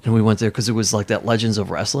 and we went there because it was like that Legends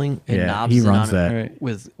of Wrestling. And Yeah, Knobs he is runs on it that. Right.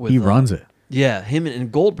 With He runs it. Yeah, him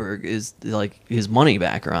and Goldberg is like his money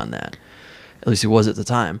backer on that. At least he was at the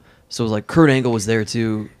time. So it was like Kurt Angle was there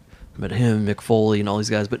too. I met him, Mick Foley, and all these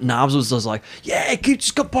guys. But Knobs was just like, yeah,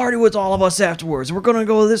 just go party with all of us afterwards. We're going to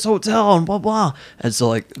go to this hotel and blah, blah. And so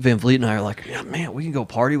like Van Vliet and I are like, yeah, man, we can go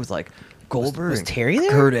party with like Goldberg Was and Terry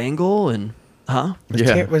there? Kurt Angle and, huh? Was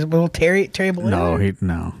little Terry Bollea?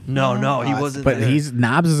 No. No, he wasn't But there.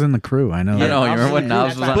 Knobs is in the crew. I know. I that. know. You remember when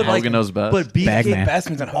Knobs Knobs was was on in Hogan Knows Best? But Bagman. Beefcake,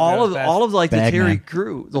 Bestman's on all of like the Bagman. Terry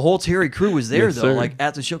crew, the whole Terry crew was there Yes, though, sir. like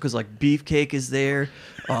at the show because like Beefcake is there,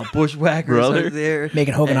 Bushwhackers Brother. are there,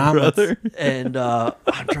 Making Hogan and, omelets. and I'm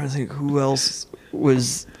trying to think who else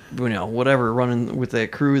was whatever running with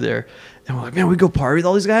that crew there. And we're like, man, we go party with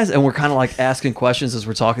all these guys, and we're kind of like asking questions as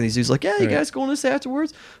we're talking to these dudes, like, yeah, you Right. guys going to this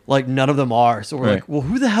afterwards? Like, none of them are. So we're Right. like, well,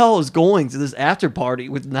 who the hell is going to this after party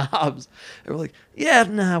with Knobs? And we're like, yeah,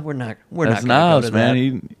 nah, we're not. We're That's not going Knobs, to go to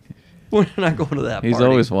man. that. We're not going to that. He's party.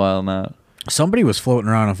 always wild now. Somebody was floating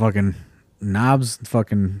around a fucking Knobs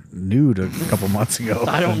fucking nude a couple months ago.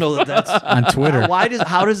 I don't know that that's on Twitter.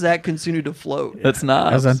 How does that continue to float? That's I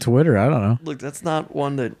Knobs. was on Twitter. I don't know. Look, that's not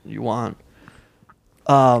one that you want.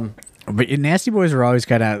 But Nasty Boys are always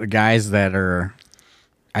kind of guys that are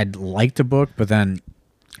I'd like to book, but then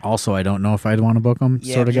also I don't know if I'd want to book them.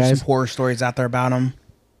 Yeah, sort of there's guys. some horror stories out there about him.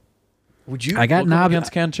 Would you? I got Look up Knobs.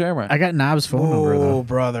 against Ken Shamrock. I got Knobs' phone number Oh, though.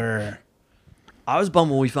 brother. I was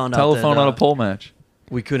bummed when we found Telephone out on that a pole match.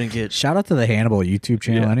 we couldn't get. Shout out to the Hannibal YouTube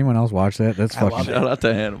channel. Yeah. Anyone else watch that? That's love fucking. it. Shout out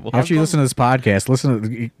to Hannibal. After you listen to this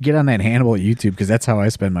podcast, get on that Hannibal YouTube because that's how I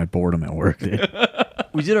spend my boredom at work. Dude.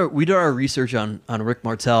 We did our research on Rick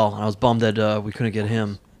Martel, and I was bummed that we couldn't get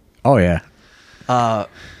him. Oh yeah, I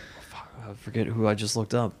forget who I just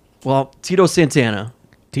looked up. Well, Tito Santana.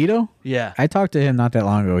 Tito. Yeah, I talked to him not that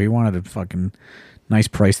long ago. He wanted a fucking nice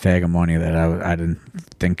price tag of money that I didn't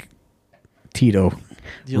think Tito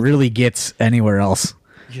really gets anywhere else.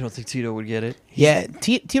 you don't think Tito would get it? Yeah,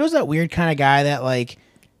 Tito's that weird kind of guy that like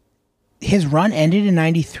his run ended in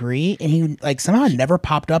 '93, and he like somehow never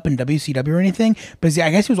popped up in WCW or anything. But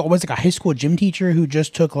I guess he was always like a high school gym teacher who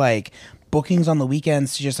just took like bookings on the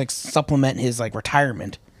weekends to just like supplement his like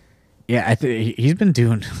retirement. Yeah, he's been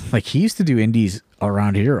doing like he used to do indies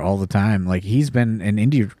around here all the time. Like he's been an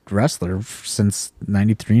indie wrestler since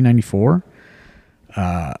 93, 94.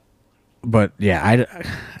 but yeah,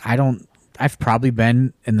 I don't. I've probably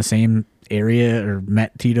been in the same area or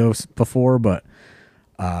met Tito before, but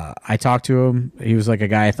I talked to him. He was like a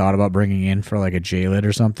guy I thought about bringing in for like a J-Lit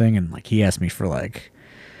or something, and like he asked me for like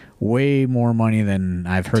way more money than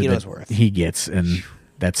I've heard Tito's that worth. he gets, and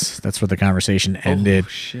that's where the conversation ended. Oh,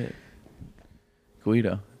 shit.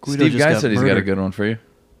 Guido Guido Steve just Guy got said he's got a murdered. good one for you.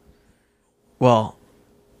 Well,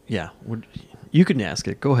 yeah. You can ask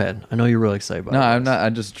it. Go ahead. I know you're really excited about it. No, I'm not.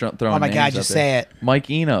 I'm just throwing Oh my names God, out just there. say it. Mike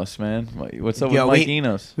Enos, man. What's up Yo, with Mike we-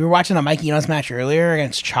 Enos? We were watching the Mike Enos match earlier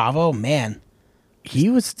against Chavo. Man, He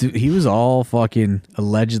was all fucking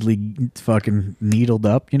allegedly fucking needled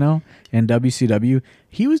up, in WCW.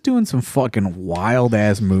 He was doing some fucking wild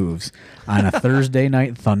ass moves on a Thursday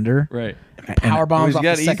Night Thunder. Right. power Well, bombs he's off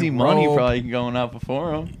got the easy second money rope. probably going out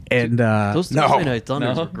before him. And Those No. Thursday Night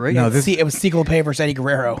Thunders No. are great. No, this- It was Sequel Pay versus Eddie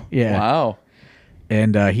Guerrero. yeah. Wow.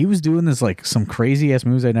 And he was doing this like some crazy ass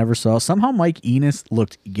moves I never saw. Somehow Mike Enos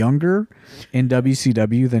looked younger in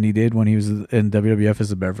WCW than he did when he was in WWF as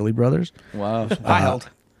the Beverly Brothers. Wow. Wild.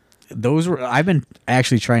 I've been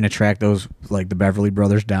actually trying to track those, like the Beverly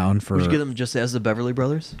Brothers, down for. Would you get them just as the Beverly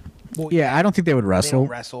Brothers? Yeah, I don't think they would They wrestle, don't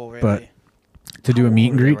wrestle really. but to do a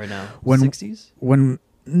meet and What are they greet right now. when 60s? when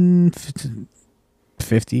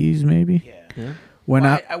 50s maybe. yeah. When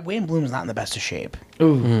Wayne Bloom's not in the best of shape.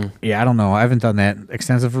 Yeah, I don't know. I haven't done that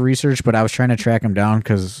extensive research, but I was trying to track him down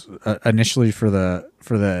because initially for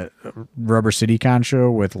the Rubber City Con show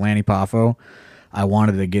with Lanny Poffo, I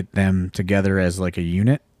wanted to get them together as like a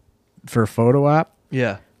unit for a photo op,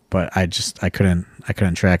 Yeah. but I couldn't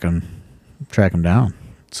track him down.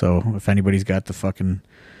 So if anybody's got the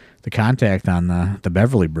contact on the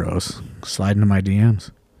Beverly Bros, slide into my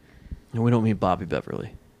DMs. And we don't mean Bobby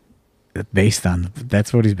Beverly.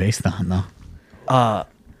 That's what he's based on though.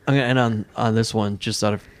 And on this one, just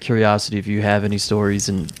out of curiosity, if you have any stories,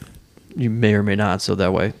 and you may or may not, so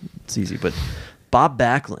that way it's easy. But Bob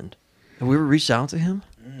Backlund, have we ever reached out to him?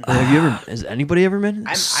 Has anybody ever met him?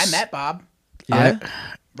 I met Bob. Yeah.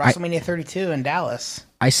 WrestleMania 32 in Dallas.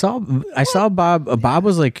 I saw Bob. Bob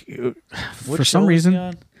was like, for some reason,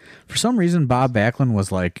 Bob Backlund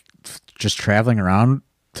was like just traveling around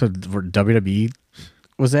to where WWE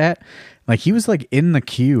was at. Like he was like in the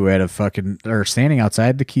queue at or standing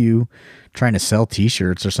outside the queue trying to sell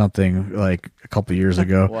T-shirts or something like a couple years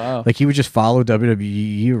ago. Wow. Like he would just follow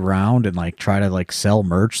WWE around and like try to like sell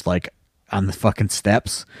merch like on the fucking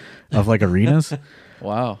steps of like arenas.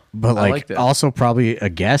 Wow. But I like that. also probably a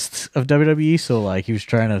guest of WWE, so like he was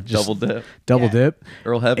trying to just double dip.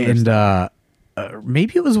 Earl Hebner And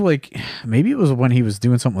maybe it was when he was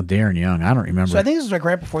doing something with Darren Young. I don't remember. So I think this was like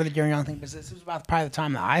right before the Darren Young thing, because this was about probably the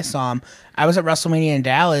time that I saw him. I was at WrestleMania in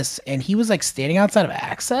Dallas, and he was like standing outside of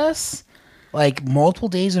Access, like multiple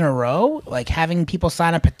days in a row, like having people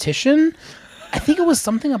sign a petition. I think it was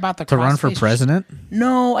something about the to run for crossface- president.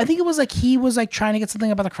 No, I think it was like he was like trying to get something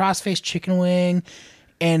about the crossface chicken wing.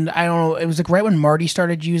 And I don't know, it was like right when Marty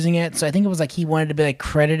started using it. So I think it was like he wanted to be like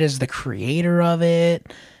credited as the creator of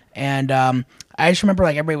it. And I just remember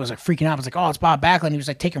like everybody was like freaking out. It was like, oh, it's Bob Backlund. He was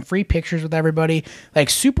like taking free pictures with everybody. Like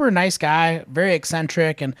super nice guy, very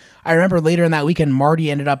eccentric. And I remember later in that weekend,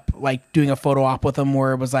 Marty ended up like doing a photo op with him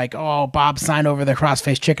where it was like, oh, Bob signed over the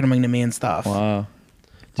crossface chicken wing to me and stuff. Wow.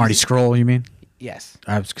 Marty Scroll, you mean? Yes.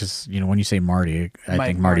 Because when you say Marty, I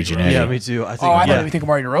think Marty Marty Jannetty. Yeah, me too. I think. Oh, I yeah. thought you think of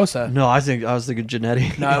Marty DeRosa. No, I was thinking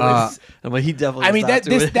Janetti. No, it was, But he definitely. I mean was not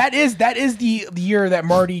doing it. that is the year that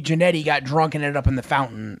Marty Jannetty got drunk and ended up in the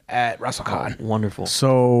fountain at WrestleCon. Wonderful.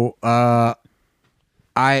 So Bob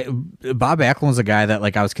Backlund was a guy that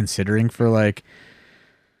like I was considering for like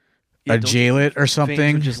Yeah, a don't J-Lit or fans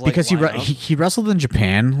something would just, like, because line up. he wrestled in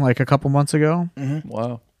Japan like a couple months ago,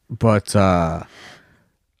 Wow. but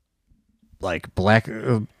like Black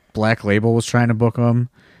Label was trying to book him,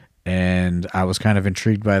 and I was kind of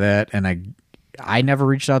intrigued by that, and I never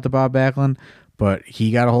reached out to Bob Backlund, but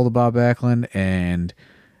he got a hold of Bob Backlund, and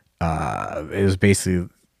it was basically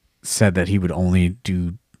said that he would only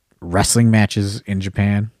do wrestling matches in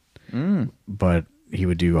Japan, but he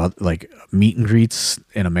would do like meet and greets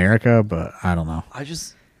in America, but I don't know. I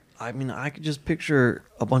could just picture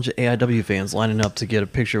a bunch of AIW fans lining up to get a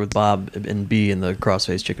picture with Bob and B in the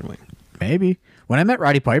crossface chicken wing. Maybe. When I met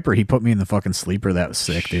Roddy Piper, he put me in the fucking sleeper. That was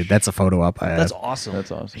sick, dude. That's a photo op I had. That's awesome.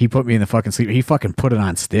 That's awesome. He put me in the fucking sleeper. He fucking put it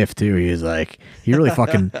on stiff, too. He was like, he really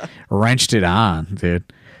fucking wrenched it on, dude.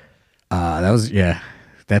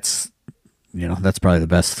 That's probably the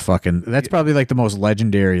best fucking, that's probably like the most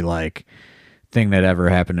legendary, like, thing that ever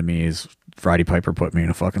happened to me is Roddy Piper put me in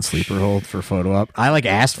a fucking sleeper hold for photo op. I like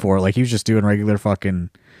asked for it. Like, he was just doing regular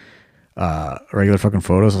fucking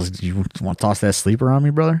photos. I was like, you want to toss that sleeper on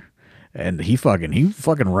me, brother? and he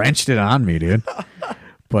fucking wrenched it on me, dude.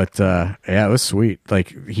 But yeah, it was sweet.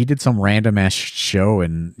 Like, he did some random ass show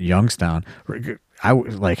in Youngstown. I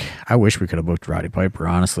wish we could have booked Roddy Piper,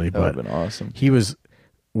 honestly. That would but have been awesome. he was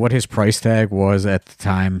what his price tag was at the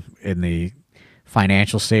time in the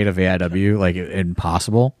financial state of AIW, like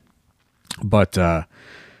impossible. But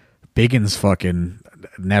Biggins fucking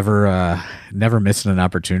never missed an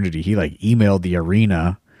opportunity. He like emailed the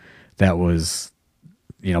arena that was,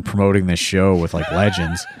 promoting this show with like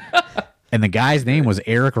legends. And the guy's name was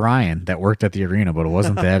Eric Ryan that worked at the arena, but it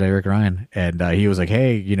wasn't that Eric Ryan. And he was like,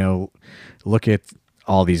 hey, look at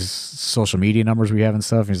all these social media numbers we have and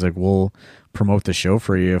stuff. And he's like, we'll promote the show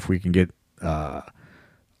for you if we can get a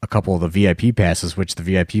couple of the VIP passes, which the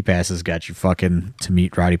VIP passes got you fucking to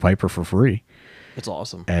meet Roddy Piper for free. It's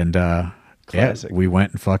awesome. And yeah, we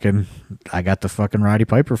went and I got the fucking Roddy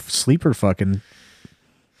Piper sleeper fucking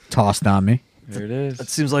tossed on me. There it is. It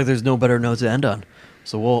seems like there's no better note to end on.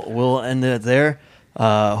 So we'll end it there.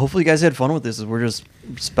 Hopefully you guys had fun with this. We're just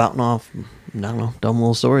spouting off, I don't know, dumb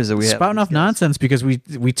little stories that we have. Spouting off nonsense because we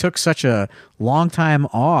took such a long time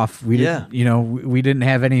off. We didn't, we didn't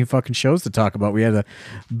have any fucking shows to talk about. We had to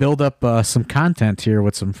build up some content here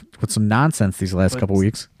with some nonsense these last couple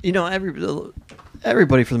weeks.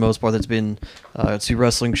 Everybody for the most part that's been to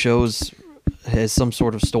wrestling shows has some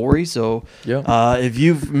sort of story. So if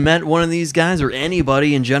you've met one of these guys or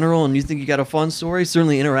anybody in general and you think you got a fun story,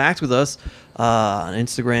 certainly interact with us on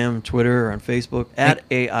Instagram, Twitter, or on Facebook at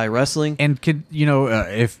AI Wrestling. And could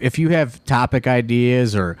if you have topic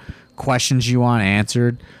ideas or questions you want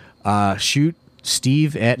answered, shoot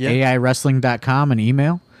Steve at AIWrestling.com an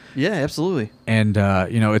email. Yeah, absolutely. And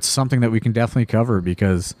it's something that we can definitely cover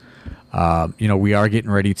because we are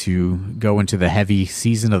getting ready to go into the heavy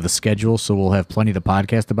season of the schedule, so we'll have plenty to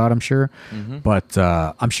podcast about, I'm sure. Mm-hmm. But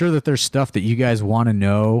I'm sure that there's stuff that you guys want to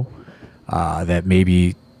know that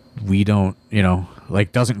maybe we don't,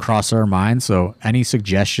 doesn't cross our mind. So any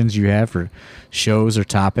suggestions you have for shows or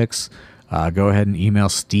topics, go ahead and email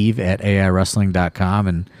Steve at AIWrestling.com,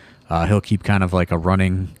 and he'll keep kind of like a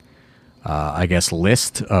running,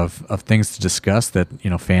 list of things to discuss that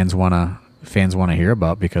fans want to hear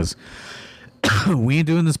about, because we ain't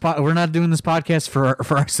doing this. We're not doing this podcast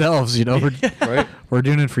for ourselves. Right. We're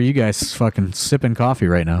doing it for you guys. Fucking sipping coffee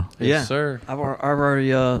right now. Yes, sir. I've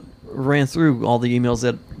already ran through all the emails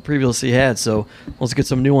that previously had, so let's get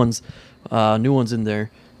some new ones in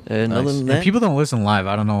there. And other than that, and people don't listen live.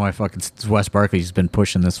 I don't know why fucking Wes Barkley's been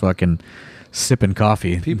pushing this fucking sipping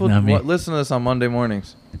coffee. People listen to this on Monday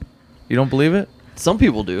mornings. You don't believe it? some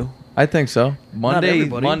people do. I think so.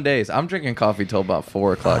 everybody. Mondays. I'm drinking coffee till about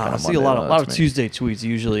 4 o'clock on a I Monday. see a lot of Tuesday tweets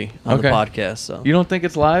usually on the podcast. So you don't think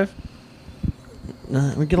it's live?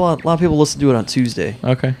 we get a lot of people listen to it on Tuesday.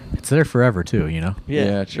 Okay. It's there forever too, you know.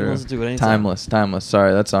 Yeah, you sure. Listen to it anytime. Timeless.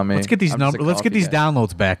 Sorry, that's on me. Let's get these let's get these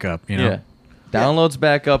downloads back up, you know. Yeah. Downloads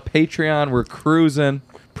back up. Patreon, we're cruising.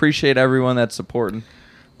 Appreciate everyone that's supporting.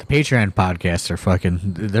 The Patreon podcasts are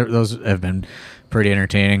those have been pretty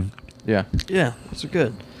entertaining. Yeah. Yeah, those are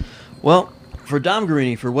good. Well, for Dom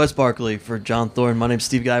Guarini, for Wes Barkley, for John Thorne, my name's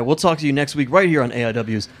Steve Guy. We'll talk to you next week right here on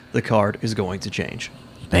AIW's The Card is Going to Change.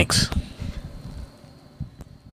 Thanks.